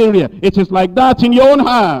your own area. It is like that in your own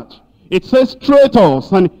heart. It says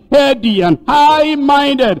traitors and heady and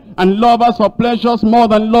high-minded and lovers of pleasures more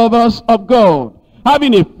than lovers of God.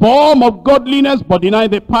 Having a form of godliness but deny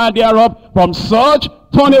the power thereof, from such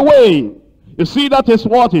turn away. You see, that is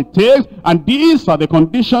what it takes, and these are the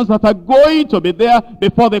conditions that are going to be there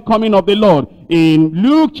before the coming of the Lord. In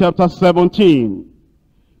Luke chapter 17,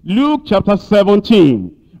 Luke chapter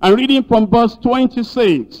 17, and reading from verse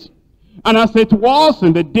 26. And as it was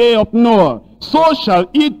in the day of Noah, so shall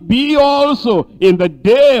it be also in the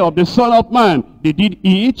day of the Son of Man. They did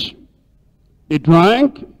eat, they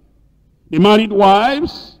drank, they married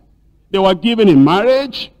wives, they were given in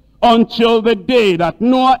marriage, until the day that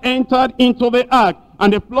Noah entered into the ark,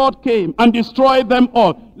 and the flood came and destroyed them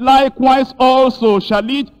all. Likewise also shall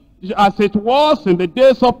it, as it was in the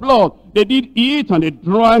days of Lot. They did eat, and they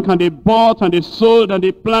drank, and they bought, and they sold, and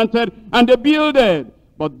they planted, and they builded.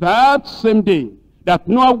 But that same day that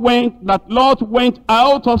Lot went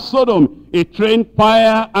out of Sodom, it rained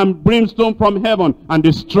fire and brimstone from heaven, and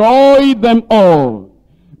destroyed them all.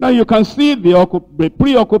 Now you can see the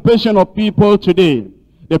preoccupation of people today.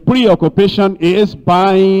 The preoccupation is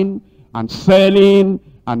buying and selling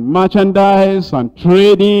and merchandise and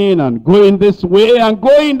trading and going this way and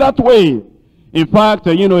going that way. In fact,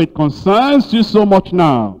 it concerns you so much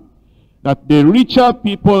now that the richer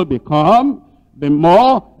people become,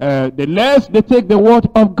 the less they take the word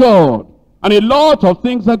of God. And a lot of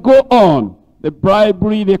things that go on. the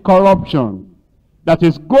bribery, the corruption that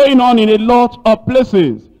is going on in a lot of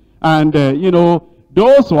places. And,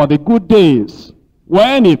 those were the good days.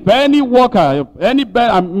 When if any worker,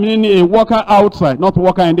 a worker outside, not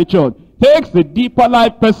worker in the church, takes the deeper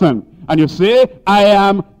life person, and you say, I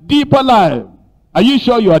am deeper life. Are you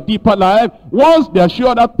sure you are deeper life? Once they are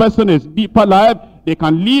sure that person is deeper life, they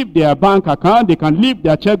can leave their bank account, they can leave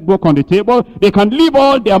their checkbook on the table, they can leave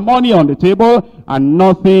all their money on the table, and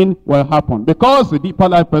nothing will happen. Because the deeper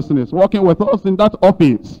life person is working with us in that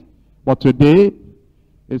office. But today,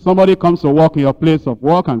 if somebody comes to work in your place of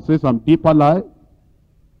work and says, I'm deeper life,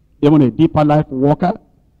 even a deeper life worker,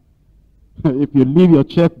 if you leave your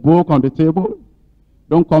checkbook on the table,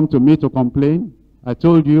 don't come to me to complain. I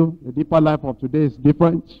told you, the deeper life of today is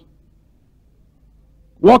different.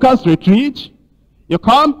 Workers retreat. You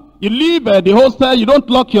come, you leave the hostel, you don't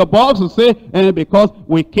lock your box and say, because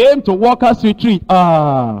we came to workers retreat.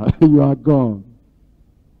 You are gone.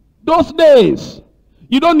 Those days,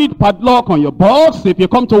 you don't need padlock on your box if you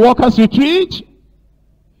come to workers retreat.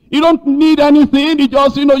 You don't need anything. You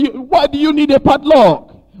just, why do you need a padlock?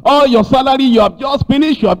 All your salary, you have just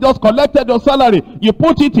finished, you have just collected your salary. You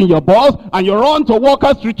put it in your box and you run to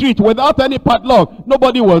workers retreat without any padlock.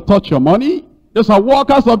 Nobody will touch your money. Those are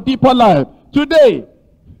workers of deeper life. Today,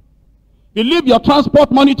 you leave your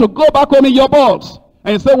transport money to go back home in your box.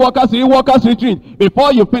 And you say workers retreat.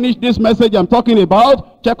 Before you finish this message I'm talking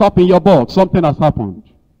about, check up in your box. Something has happened.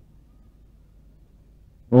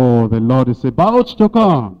 Oh, the Lord is about to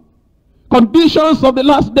come. Conditions of the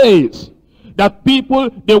last days. That people,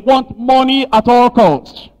 they want money at all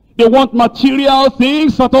costs. They want material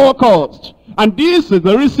things at all costs. And this is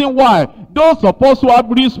the reason why those of us who have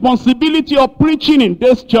responsibility of preaching in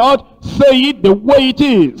this church say it the way it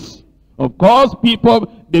is. Of course,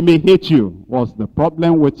 people, they may hate you. What's the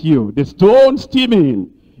problem with you? The stone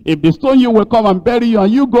steaming. If they stone you, will come and bury you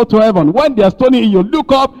and you go to heaven. When they are stoning you,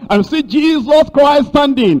 look up and see Jesus Christ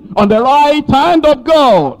standing on the right hand of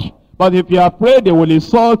God. But if you are afraid they will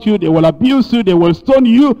insult you, they will abuse you, they will stone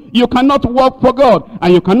you, you cannot work for God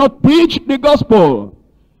and you cannot preach the gospel.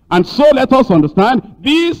 And so let us understand,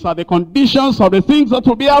 these are the conditions of the things that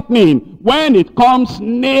will be happening when it comes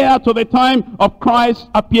near to the time of Christ's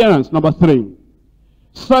appearance. Number 3,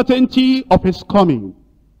 certainty of his coming.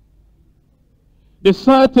 The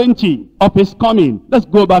certainty of his coming. Let's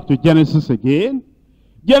go back to Genesis again.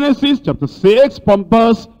 Genesis chapter 6 from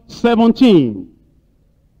verse 17.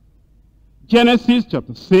 Genesis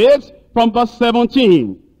chapter 6 from verse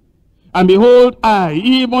 17. And behold, I,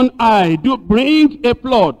 even I, do bring a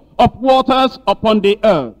flood of waters upon the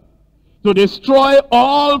earth, to destroy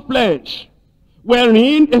all flesh,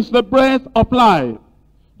 wherein is the breath of life,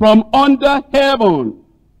 from under heaven.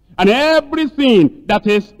 And everything that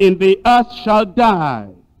is in the earth shall die.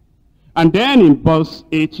 And then in verse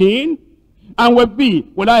 18, and with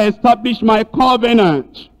thee will I establish my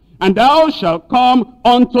covenant, and thou shalt come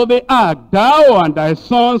unto the ark, thou and thy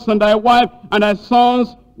sons and thy wife and thy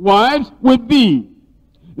sons' wives with thee.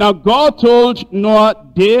 Now God told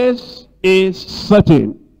Noah, this is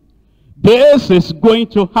certain. This is going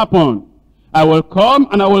to happen. I will come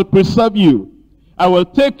and I will preserve you. I will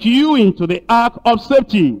take you into the ark of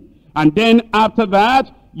safety. And then after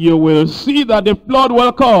that, you will see that the flood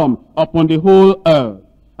will come upon the whole earth.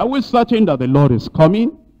 Are we certain that the Lord is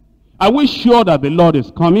coming? Are we sure that the Lord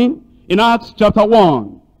is coming? In Acts chapter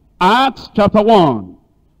 1. Acts chapter 1.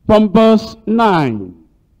 From verse 9.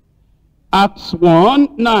 Acts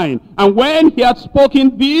 1, 9. And when he had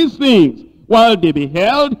spoken these things, while they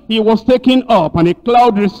beheld, he was taken up, and a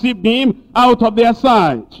cloud received him out of their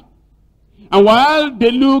sight. And while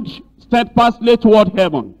they looked steadfastly toward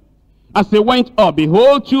heaven, as they went up,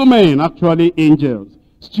 behold, 2 men, actually angels,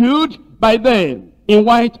 stood by them in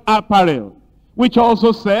white apparel, which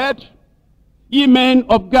also said, Ye men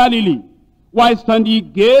of Galilee, why stand ye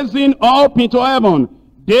gazing up into heaven?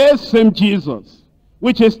 This same Jesus,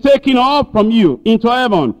 which is taken up from you into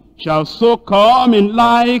heaven, shall so come in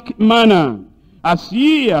like manner, as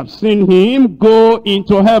ye have seen him go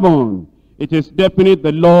into heaven. It is definite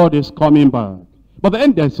the Lord is coming back. But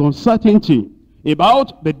then there's uncertainty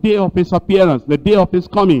about the day of his appearance, the day of his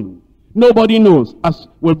coming. Nobody knows. As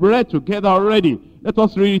we've read together already, let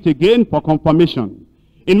us read it again for confirmation.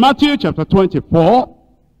 In Matthew chapter 24,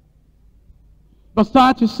 verse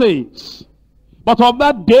 36, but of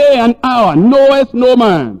that day and hour knoweth no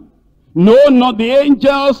man, no, not the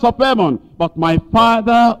angels of heaven, but my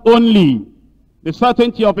Father only. The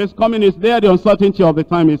certainty of his coming is there, the uncertainty of the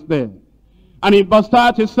time is there. And in verse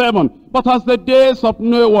 37, but as the days of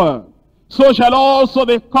Noah, so shall also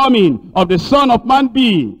the coming of the Son of Man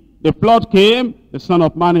be. The flood came, the Son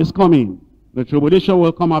of Man is coming. The tribulation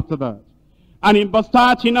will come after that. And in verse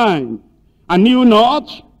 39, and knew not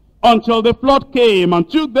until the flood came and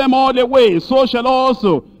took them all away, so shall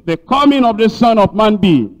also the coming of the Son of Man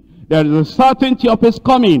be. There is a certainty of his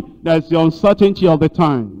coming. There is the uncertainty of the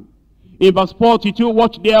time. In verse 42,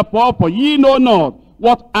 watch therefore, for ye know not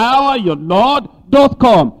what hour your Lord doth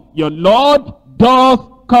come. Your Lord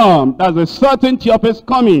doth come. That's the certainty of his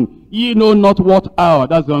coming. Ye know not what hour.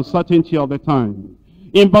 That's the uncertainty of the time.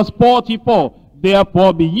 In verse 44,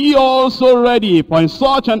 therefore be ye also ready, for in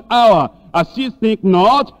such an hour as ye think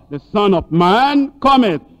not, the Son of Man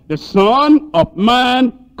cometh. The Son of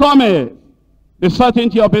Man cometh. The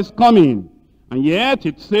certainty of his coming. And yet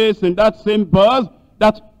it says in that same verse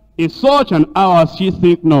that in such an hour as ye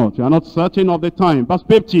think not. You are not certain of the time. Verse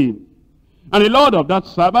 15. And the Lord of that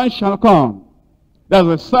servant shall come. There's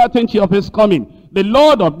a certainty of his coming. The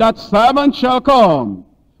Lord of that servant shall come.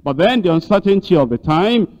 But then the uncertainty of the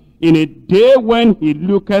time, in a day when he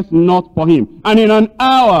looketh not for him, and in an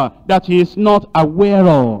hour that he is not aware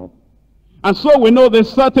of. And so we know the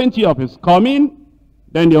certainty of his coming,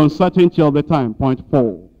 then the uncertainty of the time. Point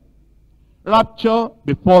 4. Rapture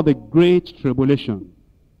before the great tribulation.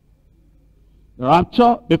 The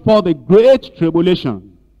rapture before the great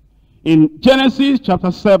tribulation. In Genesis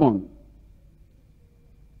chapter 7,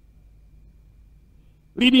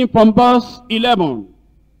 reading from verse 11.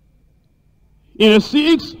 In the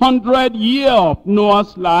 600th year of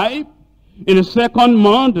Noah's life, in the second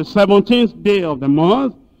month, the 17th day of the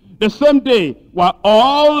month, the same day were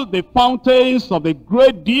all the fountains of the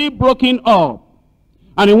great deep broken up,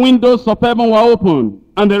 and the windows of heaven were opened,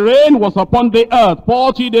 and the rain was upon the earth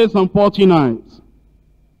 40 days and 40 nights.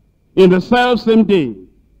 In the selfsame day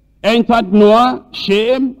entered Noah,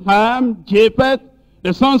 Shem, Ham, Japheth,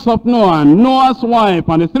 the sons of Noah, and Noah's wife,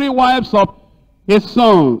 and the 3 wives of his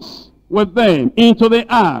sons with them into the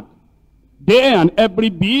ark, they and every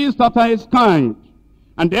beast after his kind.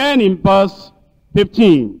 And then in verse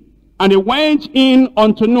 15, and they went in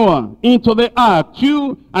unto Noah into the ark,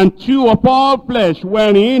 2 and 2 of all flesh,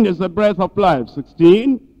 wherein is the breath of life.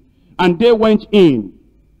 16, and they went in,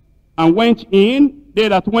 and went in, they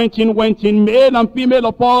that went in, male and female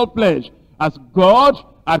of all flesh, as God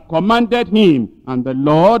had commanded him, and the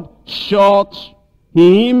Lord shut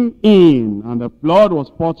him in. And the flood was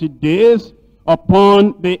 40 days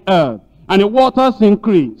upon the earth. And the waters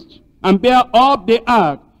increased, and bare up the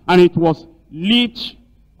ark, and it was lit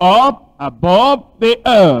up above the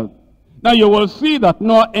earth. Now you will see that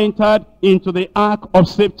Noah entered into the ark of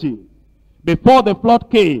safety before the flood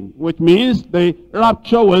came, which means the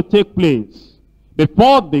rapture will take place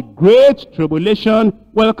before the great tribulation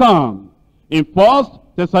will come. In 1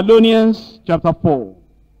 Thessalonians chapter 4.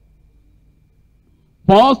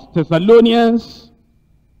 1 Thessalonians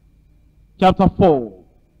chapter 4.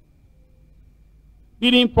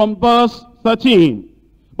 Reading from verse 13.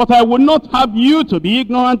 But I would not have you to be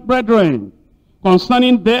ignorant, brethren,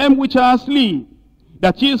 concerning them which are asleep,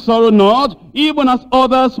 that ye sorrow not, even as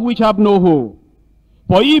others which have no hope.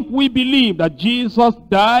 For if we believe that Jesus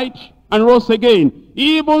died and rose again,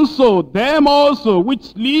 even so them also which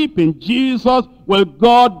sleep in Jesus will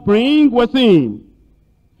God bring with him.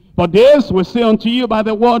 For this we say unto you by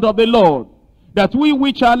the word of the Lord, that we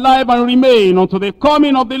which are alive and remain unto the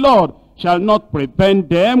coming of the Lord shall not prevent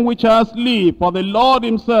them which are asleep. For the Lord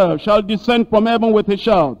himself shall descend from heaven with a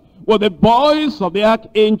shout, with the voice of the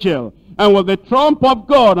archangel, and with the trump of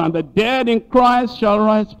God, and the dead in Christ shall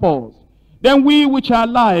rise forth. Then we which are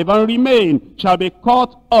alive and remain shall be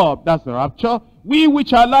caught up. That's the rapture. We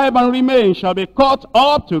which are alive and remain shall be caught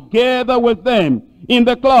up together with them in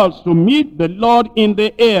the clouds to meet the Lord in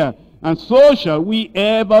the air. And so shall we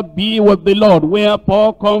ever be with the Lord.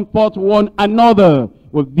 Wherefore comfort one another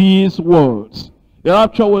with these words. The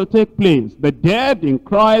rapture will take place. The dead in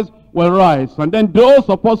Christ will rise. And then those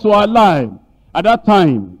of us who are alive at that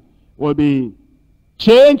time will be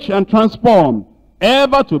changed and transformed,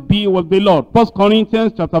 ever to be with the Lord. 1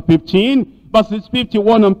 Corinthians chapter 15, verses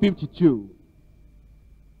 51 and 52.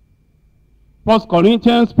 1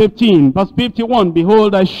 Corinthians 15, verse 51.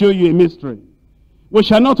 Behold, I show you a mystery. We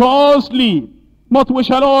shall not all sleep, but we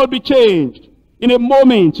shall all be changed. In a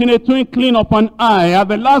moment, in a twinkling of an eye, at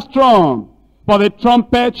the last trump. For the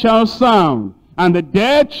trumpet shall sound, and the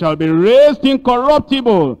dead shall be raised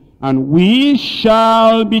incorruptible, and we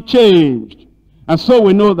shall be changed. And so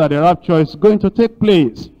we know that the rapture is going to take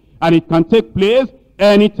place. And it can take place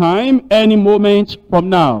anytime, any moment from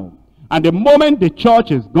now. And the moment the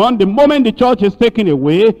church is gone, the moment the church is taken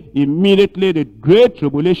away, immediately the great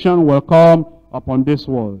tribulation will come upon this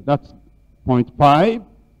world. That's point 5.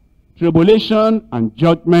 Tribulation and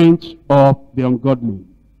judgment of the ungodly.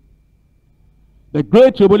 The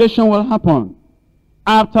great tribulation will happen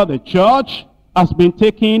after the church has been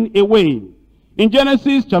taken away. In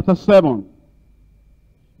Genesis chapter 7,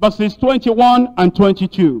 verses 21 and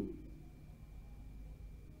 22.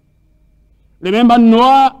 Remember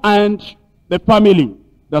Noah and the family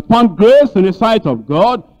that found grace in the sight of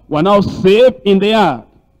God were now saved in the ark.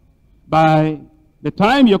 By the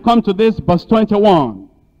time you come to this verse 21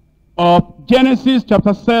 of Genesis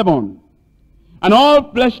chapter 7, and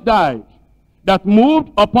all flesh died that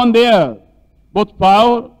moved upon the earth, both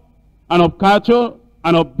fowl and of cattle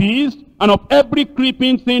and of beasts and of every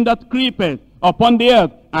creeping thing that creepeth upon the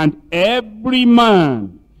earth, and every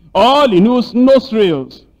man, all in whose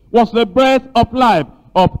nostrils was the breath of life,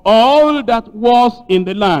 of all that was in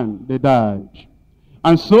the land, they died.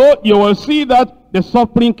 And so you will see that the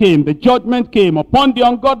suffering came, the judgment came upon the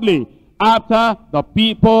ungodly after the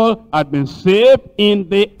people had been saved in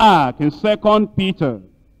the ark. In 2 Peter.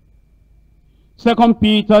 2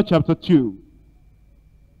 Peter chapter 2,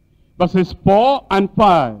 verses 4 and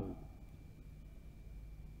 5.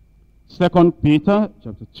 2 Peter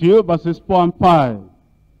chapter 2, verses 4 and 5.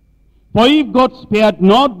 For if God spared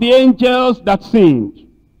not the angels that sinned,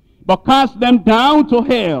 but cast them down to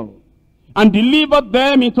hell, and delivered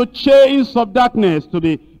them into chains of darkness to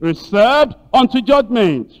be reserved unto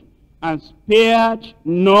judgment, and spared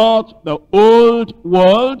not the old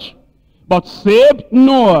world, but saved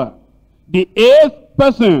Noah, the eighth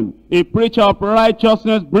person, a preacher of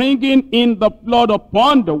righteousness, bringing in the flood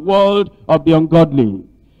upon the world of the ungodly.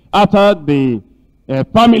 After the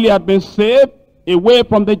family had been saved away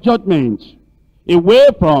from the judgment, away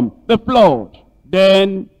from the flood,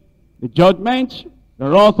 then the judgment, the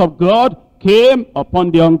wrath of God came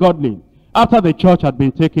upon the ungodly. After the church had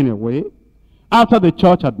been taken away, after the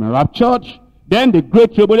church had been raptured, then the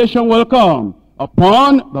great tribulation will come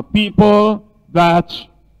upon the people that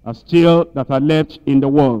are left in the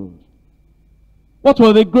world. What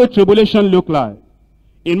will the great tribulation look like?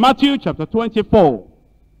 In Matthew chapter 24,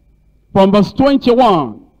 from verse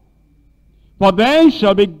 21, for then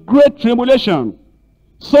shall be great tribulation,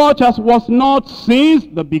 such as was not since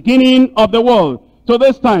the beginning of the world to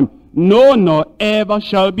this time, no, nor ever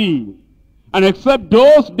shall be. And except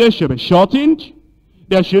those days shall be shortened,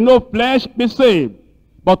 there shall no flesh be saved.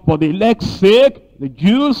 But for the elect's sake, the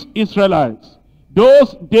Jews, Israelites,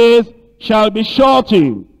 those days shall be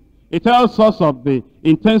shortened. It tells us of the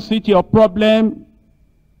intensity of problem,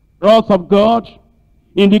 wrath of God,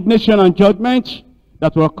 indignation and judgment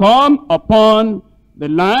that will come upon the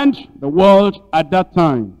land, the world at that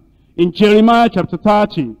time. In Jeremiah chapter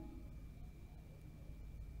 30.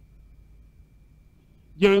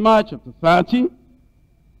 Jeremiah chapter 30,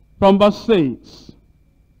 from verse 6.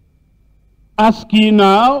 Ask ye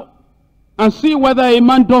now, and see whether a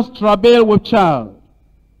man does travail with child.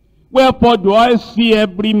 Wherefore do I see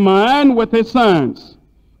every man with his sons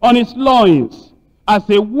on his loins, as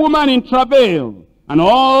a woman in travail, and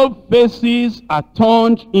all faces are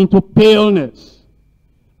turned into paleness.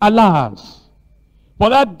 Alas, for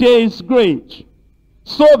that day is great,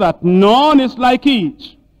 so that none is like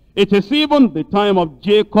it. It is even the time of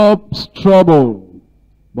Jacob's trouble.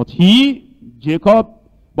 But he, Jacob,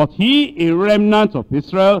 a remnant of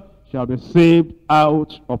Israel, shall be saved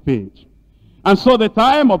out of it. And so the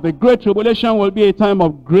time of the great tribulation will be a time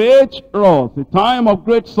of great wrath, a time of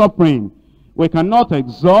great suffering. We cannot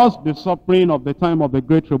exhaust the suffering of the time of the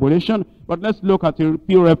great tribulation, but let's look at a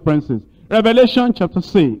few references. Revelation chapter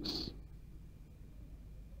 6.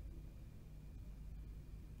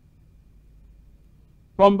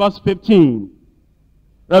 From verse 15.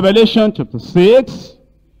 Revelation chapter 6,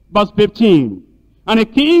 verse 15. And the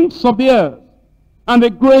kings of the earth, and the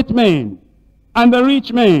great men, and the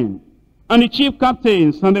rich men, and the chief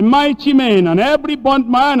captains, and the mighty men, and every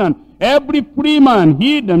bondman, and every free man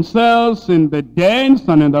hid themselves in the dens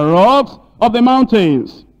and in the rocks of the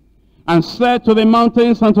mountains, and said to the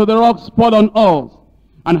mountains and to the rocks, fall on us,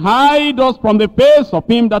 and hide us from the face of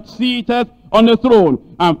him that sitteth on the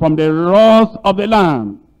throne, and from the wrath of the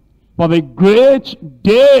Lamb. For the great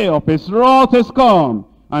day of his wrath is come,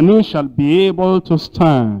 and who shall be able to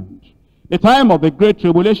stand? The time of the great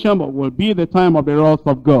tribulation will be the time of the wrath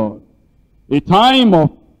of God. A time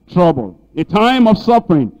of trouble, a time of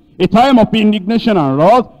suffering, a time of indignation and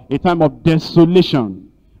wrath, a time of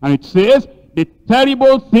desolation. And it says, the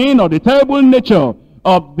terrible thing or the terrible nature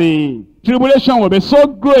of the tribulation will be so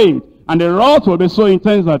great, and the wrath will be so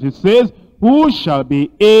intense that it says, who shall be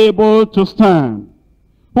able to stand?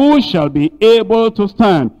 Who shall be able to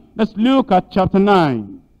stand? Let's look at chapter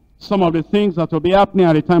 9. Some of the things that will be happening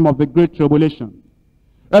at the time of the great tribulation.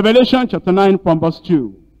 Revelation chapter 9 from verse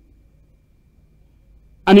 2.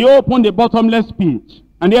 And he opened the bottomless pit,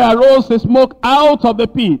 and there arose a smoke out of the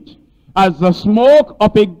pit, as the smoke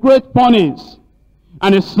of a great furnace.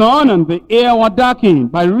 And the sun and the air were darkened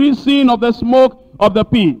by reason of the smoke of the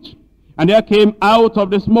pit. And there came out of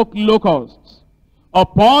the smoke locusts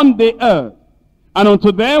upon the earth, and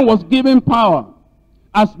unto them was given power,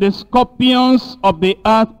 as the scorpions of the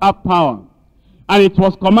earth have power. And it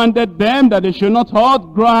was commanded them that they should not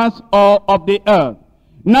hurt grass or of the earth,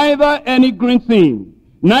 neither any green thing,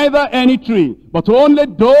 neither any tree, but only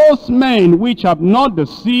those men which have not the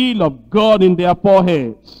seal of God in their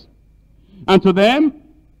foreheads. And to them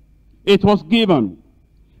it was given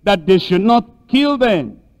that they should not kill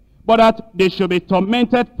them, but that they should be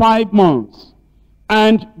tormented 5 months.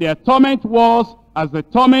 And their torment was as the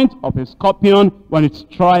torment of a scorpion when it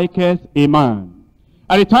striketh a man.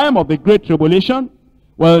 At the time of the great tribulation,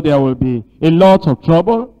 well, there will be a lot of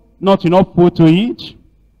trouble, not enough food to eat.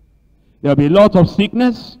 There will be a lot of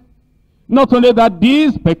sickness. Not only that,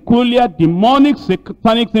 this peculiar demonic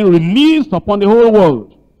satanic thing released upon the whole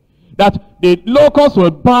world, that the locusts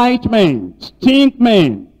will bite men, sting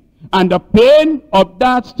men, and the pain of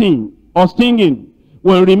that sting or stinging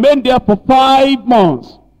will remain there for 5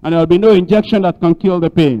 months, and there will be no injection that can kill the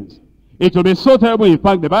pains. It will be so terrible. In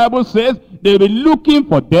fact, the Bible says they will be looking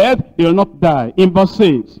for death, they will not die. In verse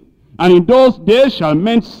 6, and in those days shall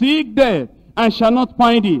men seek death, and shall not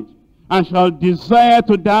find it, and shall desire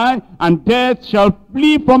to die, and death shall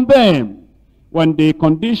flee from them. When the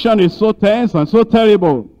condition is so tense and so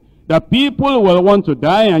terrible, that people will want to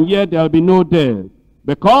die, and yet there will be no death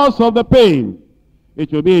because of the pain.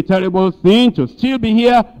 It will be a terrible thing to still be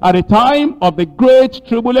here at the time of the great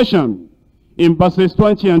tribulation. In verses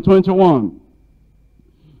 20 and 21,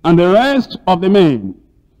 and the rest of the men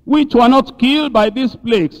which were not killed by these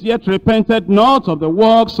plagues, yet repented not of the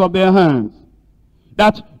works of their hands,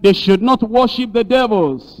 that they should not worship the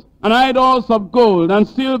devils and idols of gold and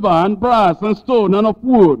silver and brass and stone and of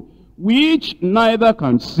wood, which neither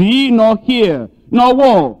can see nor hear nor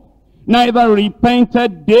walk, neither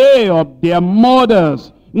repented they of their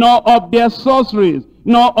murders, nor of their sorceries,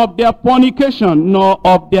 nor of their fornication, nor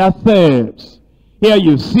of their thefts. Here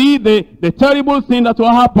you see the terrible thing that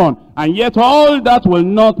will happen, and yet all that will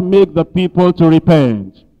not make the people to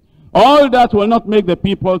repent. All that will not make the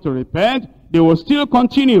people to repent. They will still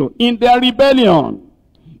continue in their rebellion.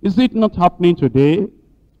 Is it not happening today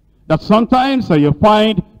that sometimes you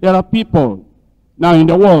find there are people now in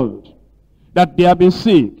the world that they have been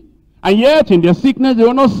sick, and yet in their sickness they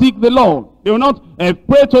will not seek the Lord. They will not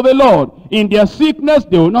pray to the Lord. In their sickness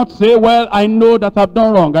they will not say, well, I know that I've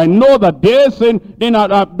done wrong. I know that this sin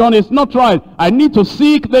I've done is not right. I need to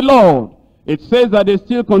seek the Lord. It says that they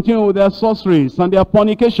still continue with their sorceries and their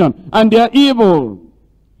fornication and their evil.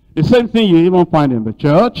 The same thing you even find in the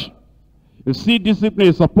church. You see, discipline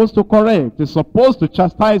is supposed to correct. It's supposed to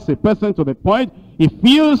chastise a person to the point he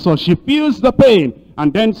feels or she feels the pain,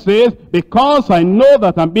 and then says, because I know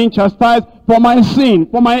that I'm being chastised for my sin,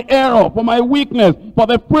 for my error, for my weakness, for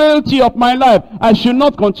the frailty of my life, I should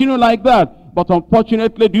not continue like that. But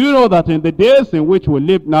unfortunately, do you know that in the days in which we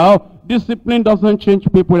live now, discipline doesn't change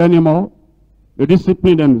people anymore? You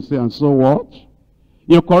discipline them, you say, and so what?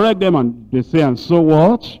 You correct them, and they say, and so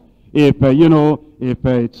what? If, if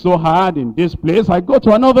it's so hard in this place, I go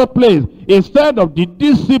to another place. Instead of the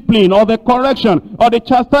discipline or the correction or the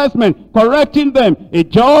chastisement, correcting them, it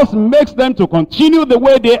just makes them to continue the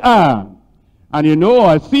way they are. And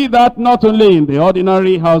I see that not only in the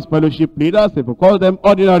ordinary house fellowship leaders, if we call them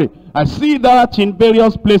ordinary. I see that in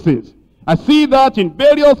various places. I see that in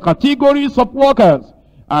various categories of workers.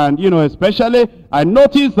 And, especially, I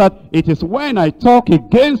notice that it is when I talk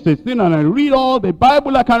against a sin and I read all the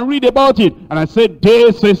Bible I can read about it, and I say,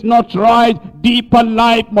 this is not right, deeper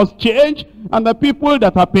life must change. And the people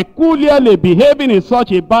that are peculiarly behaving in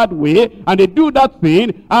such a bad way, and they do that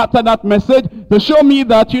thing after that message, to show me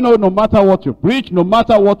that, no matter what you preach, no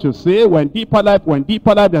matter what you say, when deeper life,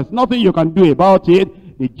 there's nothing you can do about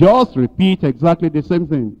it. They just repeat exactly the same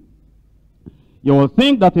thing. You will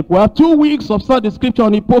think that if we have 2 weeks of study scripture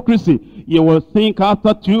on hypocrisy, you will think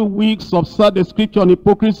after 2 weeks of study scripture on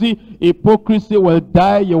hypocrisy will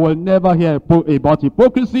die. You will never hear about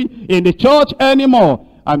hypocrisy in the church anymore.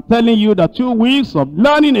 I'm telling you that 2 weeks of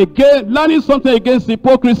learning something against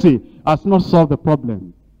hypocrisy has not solved the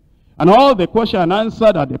problem. And all the question and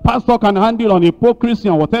answer that the pastor can handle on hypocrisy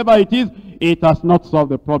and whatever it is, it has not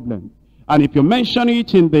solved the problem. And if you mention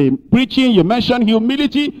it in the preaching, you mention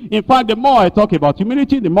humility. In fact, the more I talk about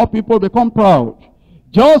humility, the more people become proud.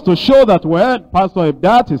 Just to show that, well, Pastor, if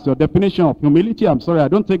that is your definition of humility, I'm sorry, I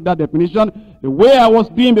don't take that definition. The way I was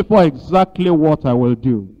doing before, exactly what I will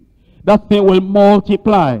do. That thing will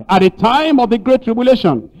multiply. At the time of the great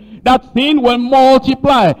tribulation, that thing will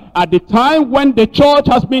multiply. At the time when the church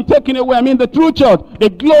has been taken away, I mean the true church, the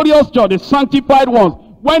glorious church, the sanctified ones,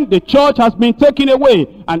 when the church has been taken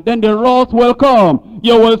away, and then the wrath will come,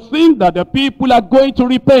 you will think that the people are going to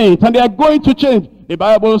repent and they are going to change. The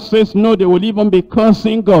Bible says no, they will even be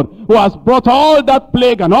cursing God, who has brought all that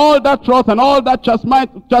plague and all that wrath and all that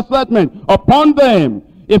chastisement upon them.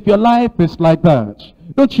 If your life is like that,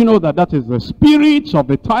 don't you know that that is the spirit of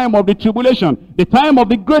the time of the tribulation, the time of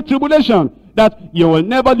the great tribulation, that you will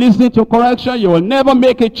never listen to correction, you will never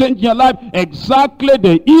make a change in your life. Exactly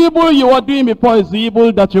the evil you were doing before is the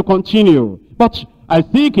evil that you continue. But I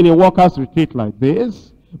think in a workers' retreat like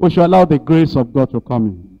this, we should allow the grace of God to come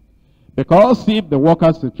in. Because if the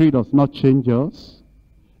workers' retreat does not change us,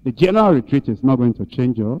 the general retreat is not going to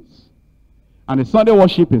change us, and the Sunday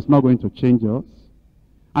worship is not going to change us,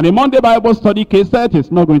 and the Monday Bible study cassette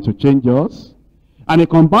is not going to change us, and the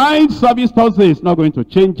combined service Thursday is not going to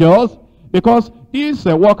change us, because this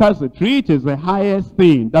workers' retreat is the highest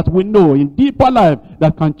thing that we know in deeper life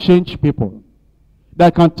that can change people,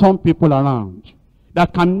 that can turn people around,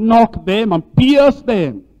 that can knock them and pierce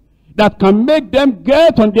them, that can make them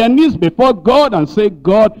get on their knees before God and say,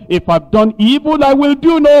 God, if I've done evil, I will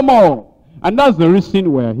do no more. And that's the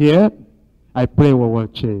reason we're here. I pray we will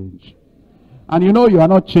change. And you know, you are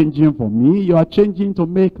not changing for me, you are changing to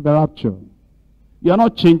make the rapture. You are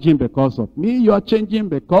not changing because of me, you are changing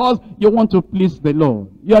because you want to please the Lord.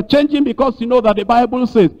 You are changing because you know that the Bible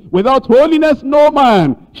says, without holiness no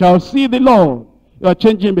man shall see the Lord. You are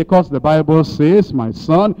changing because the Bible says, my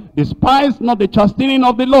son, despise not the chastening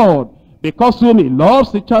of the Lord, because whom he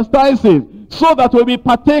loves he chastises, so that we'll be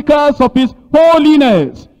partakers of his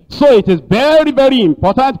holiness. So it is very, very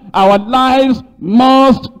important. Our lives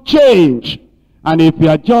must change. And if you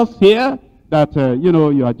are just here, that,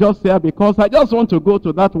 you are just here because I just want to go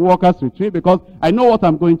to that workers' retreat because I know what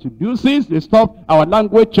I'm going to do. Since they stopped our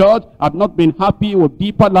language church, I've not been happy with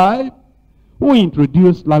deeper life. Who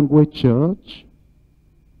introduced language church?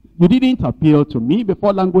 You didn't appeal to me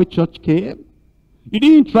before language church came. You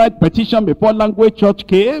didn't write petition before language church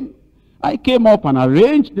came. I came up and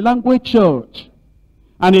arranged the language church.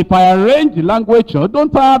 And if I arrange the language church,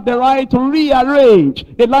 don't I have the right to rearrange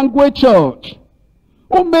the language church?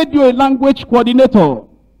 Who made you a language coordinator?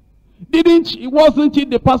 Wasn't it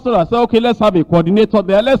the pastor that said, okay, let's have a coordinator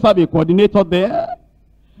there, let's have a coordinator there?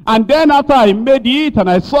 And then after I made it and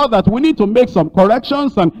I saw that we need to make some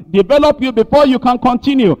corrections and develop you before you can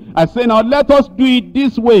continue, I say, now let us do it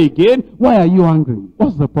this way again. Why are you angry?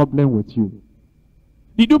 What's the problem with you?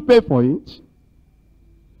 Did you pay for it?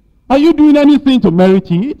 Are you doing anything to merit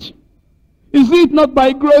it? Is it not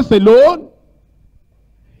by grace alone?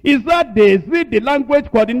 Is it the language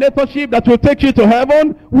coordinatorship that will take you to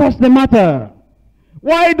heaven? What's the matter?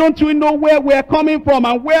 Why don't we know where we are coming from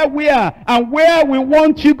and where we are and where we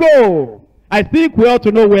want to go? I think we ought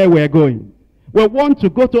to know where we are going. We want to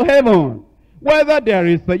go to heaven. Whether there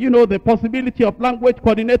is, the possibility of language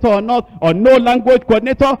coordinator or not, or no language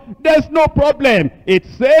coordinator, there's no problem. It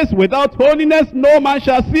says, without holiness, no man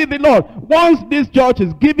shall see the Lord. Once this church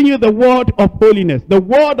is giving you the word of holiness,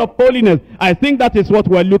 I think that is what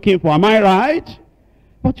we're looking for. Am I right?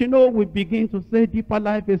 But we begin to say deeper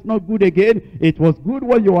life is not good again. It was good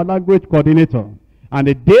when you were language coordinator. And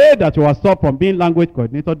the day that you are stopped from being language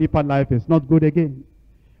coordinator, deeper life is not good again.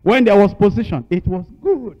 When there was position, it was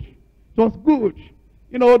good. It was good.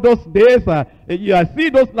 Those days, I see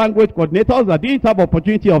those language coordinators that didn't have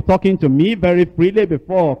opportunity of talking to me very freely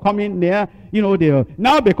before coming near.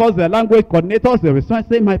 Now because they're language coordinators, they will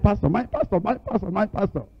say, my pastor, my pastor, my pastor, my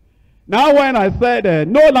pastor. Now when I said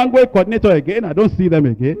no language coordinator again, I don't see them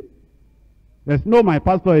again. There's no my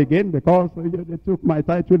pastor again because they took my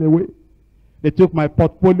title away. They took my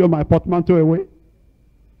portfolio, my portmanteau away.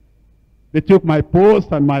 They took my post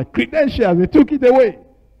and my credentials. They took it away.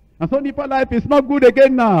 And so deeper life is not good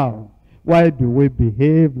again now. Why do we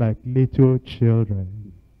behave like little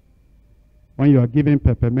children? When you are giving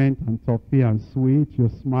peppermint and toffee and sweet,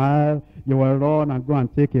 you smile, you will run and go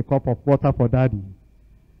and take a cup of water for daddy.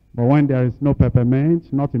 But when there is no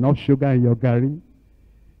peppermint, not enough sugar in your gari,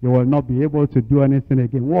 you will not be able to do anything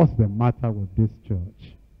again. What's the matter with this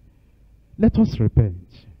church? Let us repent.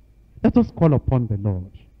 Let us call upon the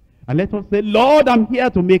Lord. And let us say, Lord, I'm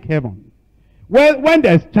here to make heaven. When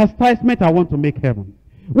there's chastisement, I want to make heaven.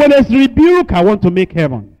 When there's rebuke, I want to make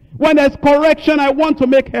heaven. When there's correction, I want to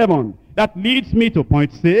make heaven. That leads me to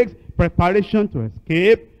point 6, preparation to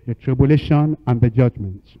escape the tribulation and the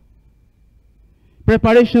judgment.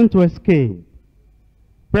 Preparation to escape.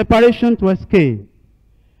 Preparation to escape.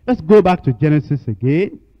 Let's go back to Genesis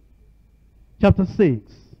again. chapter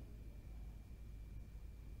 6.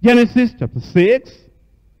 Genesis chapter 6,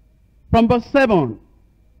 from verse 7.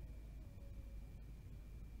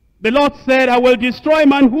 The Lord said, I will destroy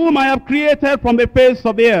man whom I have created from the face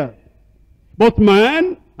of the earth, both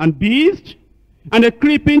man and beast, and the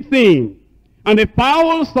creeping thing, and the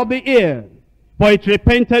fowls of the air. For it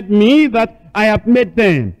repented me that I have made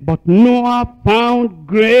them. But Noah found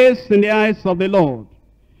grace in the eyes of the Lord.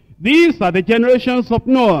 These are the generations of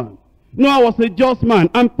Noah. Noah was a just man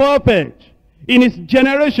and perfect in his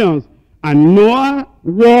generations. And Noah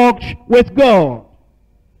walked with God.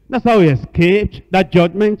 That's how he escaped that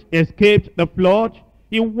judgment. He escaped the flood.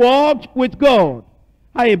 He walked with God.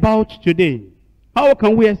 How about today? How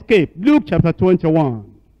can we escape? Luke chapter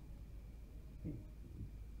 21.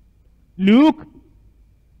 Luke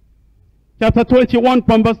chapter 21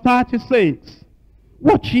 from verse 36.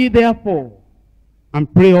 Watch ye therefore,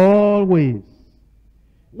 and pray always.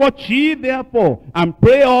 Watch ye therefore, and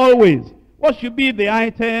pray always. What should be the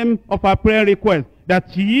item of our prayer request?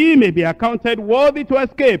 That ye may be accounted worthy to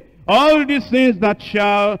escape all these things that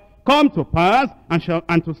shall come to pass,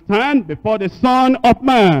 and to stand before the Son of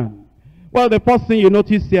Man. Well, the first thing you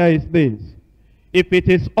notice here is this. If it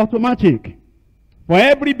is automatic for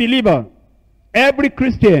every believer, every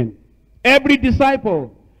Christian, every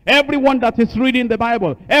disciple, everyone that is reading the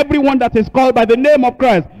Bible, everyone that is called by the name of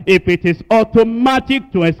Christ, if it is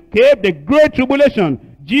automatic to escape the great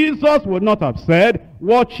tribulation, Jesus would not have said,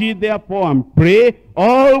 watch ye therefore and pray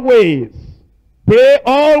always. Pray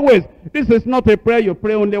always. This is not a prayer you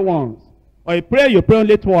pray only once, or a prayer you pray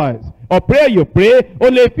only twice, or prayer you pray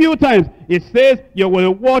only a few times. It says you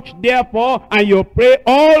will watch therefore, and you pray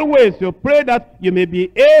always. You pray that you may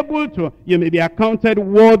be able to, you may be accounted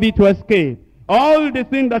worthy to escape all the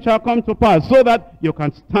things that shall come to pass, so that you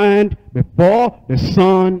can stand before the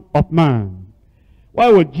Son of Man. Why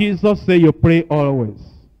would Jesus say you pray always?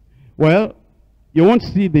 Well, you won't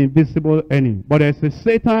see the invisible enemy, but there's a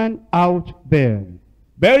Satan out there,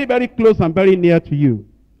 very, very close and very near to you,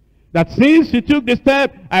 that since you took the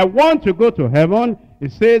step, I want to go to heaven,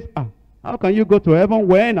 it says, how can you go to heaven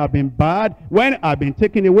when I've been bad, when I've been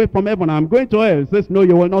taken away from heaven? I'm going to hell. It says, no,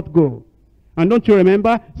 you will not go. And don't you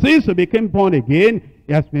remember, since you became born again,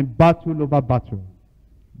 it has been battle over battle.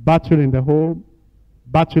 Battle in the home,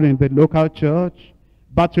 battle in the local church,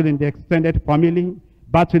 battle in the extended family,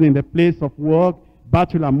 battle in the place of work,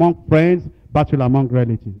 battle among friends, battle among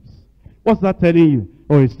relatives. What's that telling you?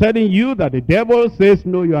 Oh, it's telling you that the devil says,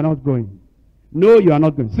 no, you are not going. No, you are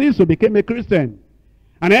not going. Since you became a Christian,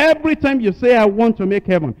 and every time you say, I want to make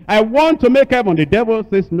heaven, I want to make heaven, the devil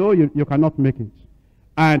says, no, you cannot make it.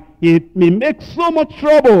 And it may make so much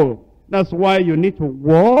trouble. That's why you need to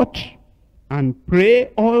watch and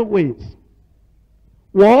pray always.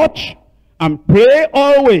 Watch and pray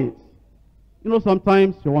always. You know,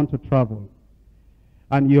 sometimes you want to travel,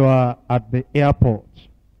 and you are at the airport,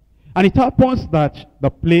 and it happens that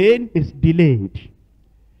the plane is delayed.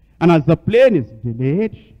 And as the plane is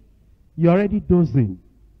delayed, you're already dozing.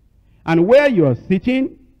 And where you are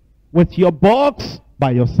sitting, with your box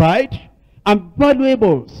by your side, and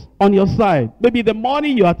valuables on your side, maybe the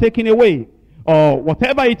money you are taking away, or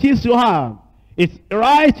whatever it is you have, it's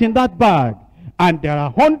right in that bag. And there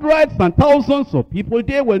are hundreds and thousands of people,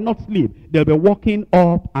 they will not sleep. They'll be walking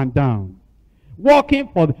up and down, watching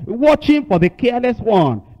for the careless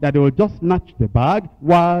one, that they will just snatch the bag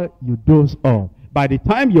while you doze off. By the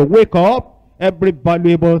time you wake up, every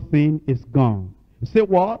valuable thing is gone. You say,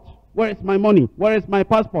 what? Where is my money? Where is my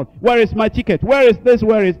passport? Where is my ticket? Where is this?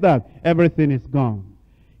 Where is that? Everything is gone.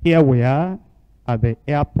 Here we are at the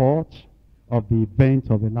airport of the event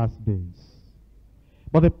of the last days.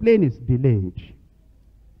 But the plane is delayed.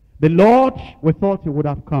 The Lord, we thought he would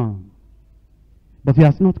have come, but he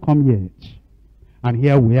has not come yet. And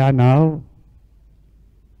here we are now.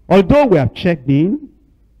 Although we have checked in,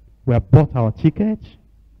 we have bought our ticket,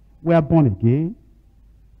 we are born again,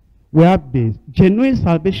 we have this genuine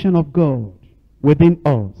salvation of God within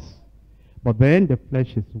us. But then the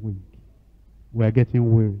flesh is weak. We are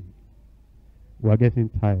getting weary. We are getting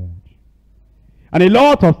tired. And a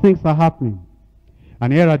lot of things are happening.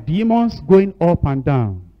 And here are demons going up and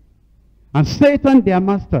down. And Satan, their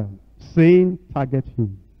master, saying, target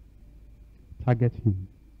him. Target him.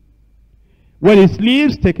 When he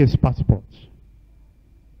leaves, take his passport.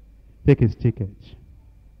 Take his ticket.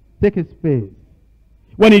 Take his faith.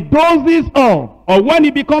 When he does this all, or when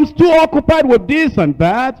he becomes too occupied with this and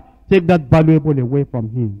that, take that valuable away from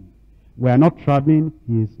him. We are not traveling,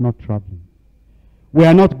 he is not traveling. We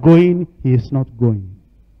are not going, he is not going.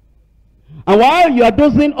 And while you are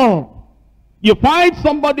dozing off, You find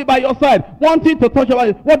somebody by your side wanting to touch your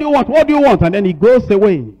body. What do you want? What do you want? And then he goes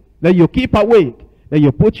away. Then you keep awake. Then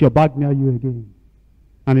you put your bag near you again.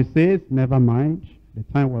 And he says, never mind. The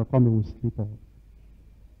time will come, he will sleep off.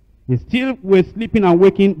 He's still sleeping and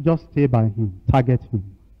waking. Just stay by him. Target him.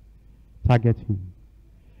 Target him.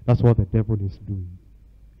 That's what the devil is doing.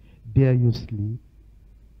 Dare you sleep?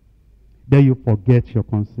 Dare you forget your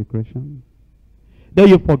consecration? Dare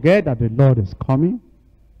you forget that the Lord is coming?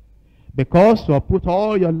 Because you have put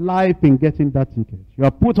all your life in getting that ticket. You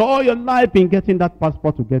have put all your life in getting that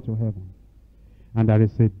passport to get to heaven. And there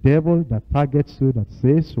is a devil that targets you, that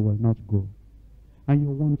says you will not go. And you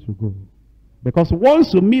want to go. Because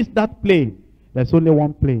once you miss that plane, there's only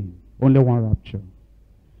one plane, only one rapture.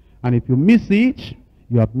 And if you miss it,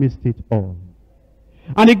 you have missed it all.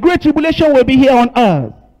 And the great tribulation will be here on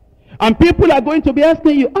earth. And people are going to be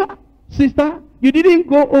asking you, sister, you didn't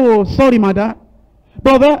go. Oh, sorry, mother.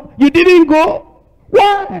 Brother, you didn't go.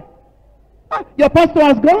 Why? Your pastor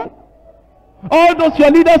has gone. All those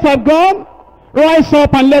your leaders have gone. Rise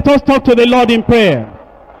up and let us talk to the Lord in prayer.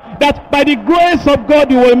 That by the grace of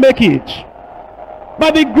God you will make it.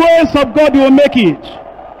 By the grace of God you will make it.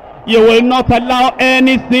 You will not allow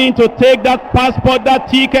anything to take that passport, that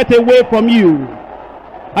ticket away from you.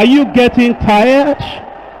 Are you getting tired?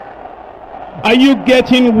 Are you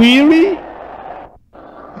getting weary?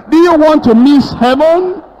 Do you want to miss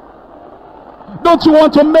heaven? Don't you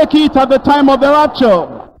want to make it at the time of the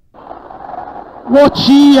rapture? Watch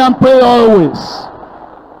ye and pray always,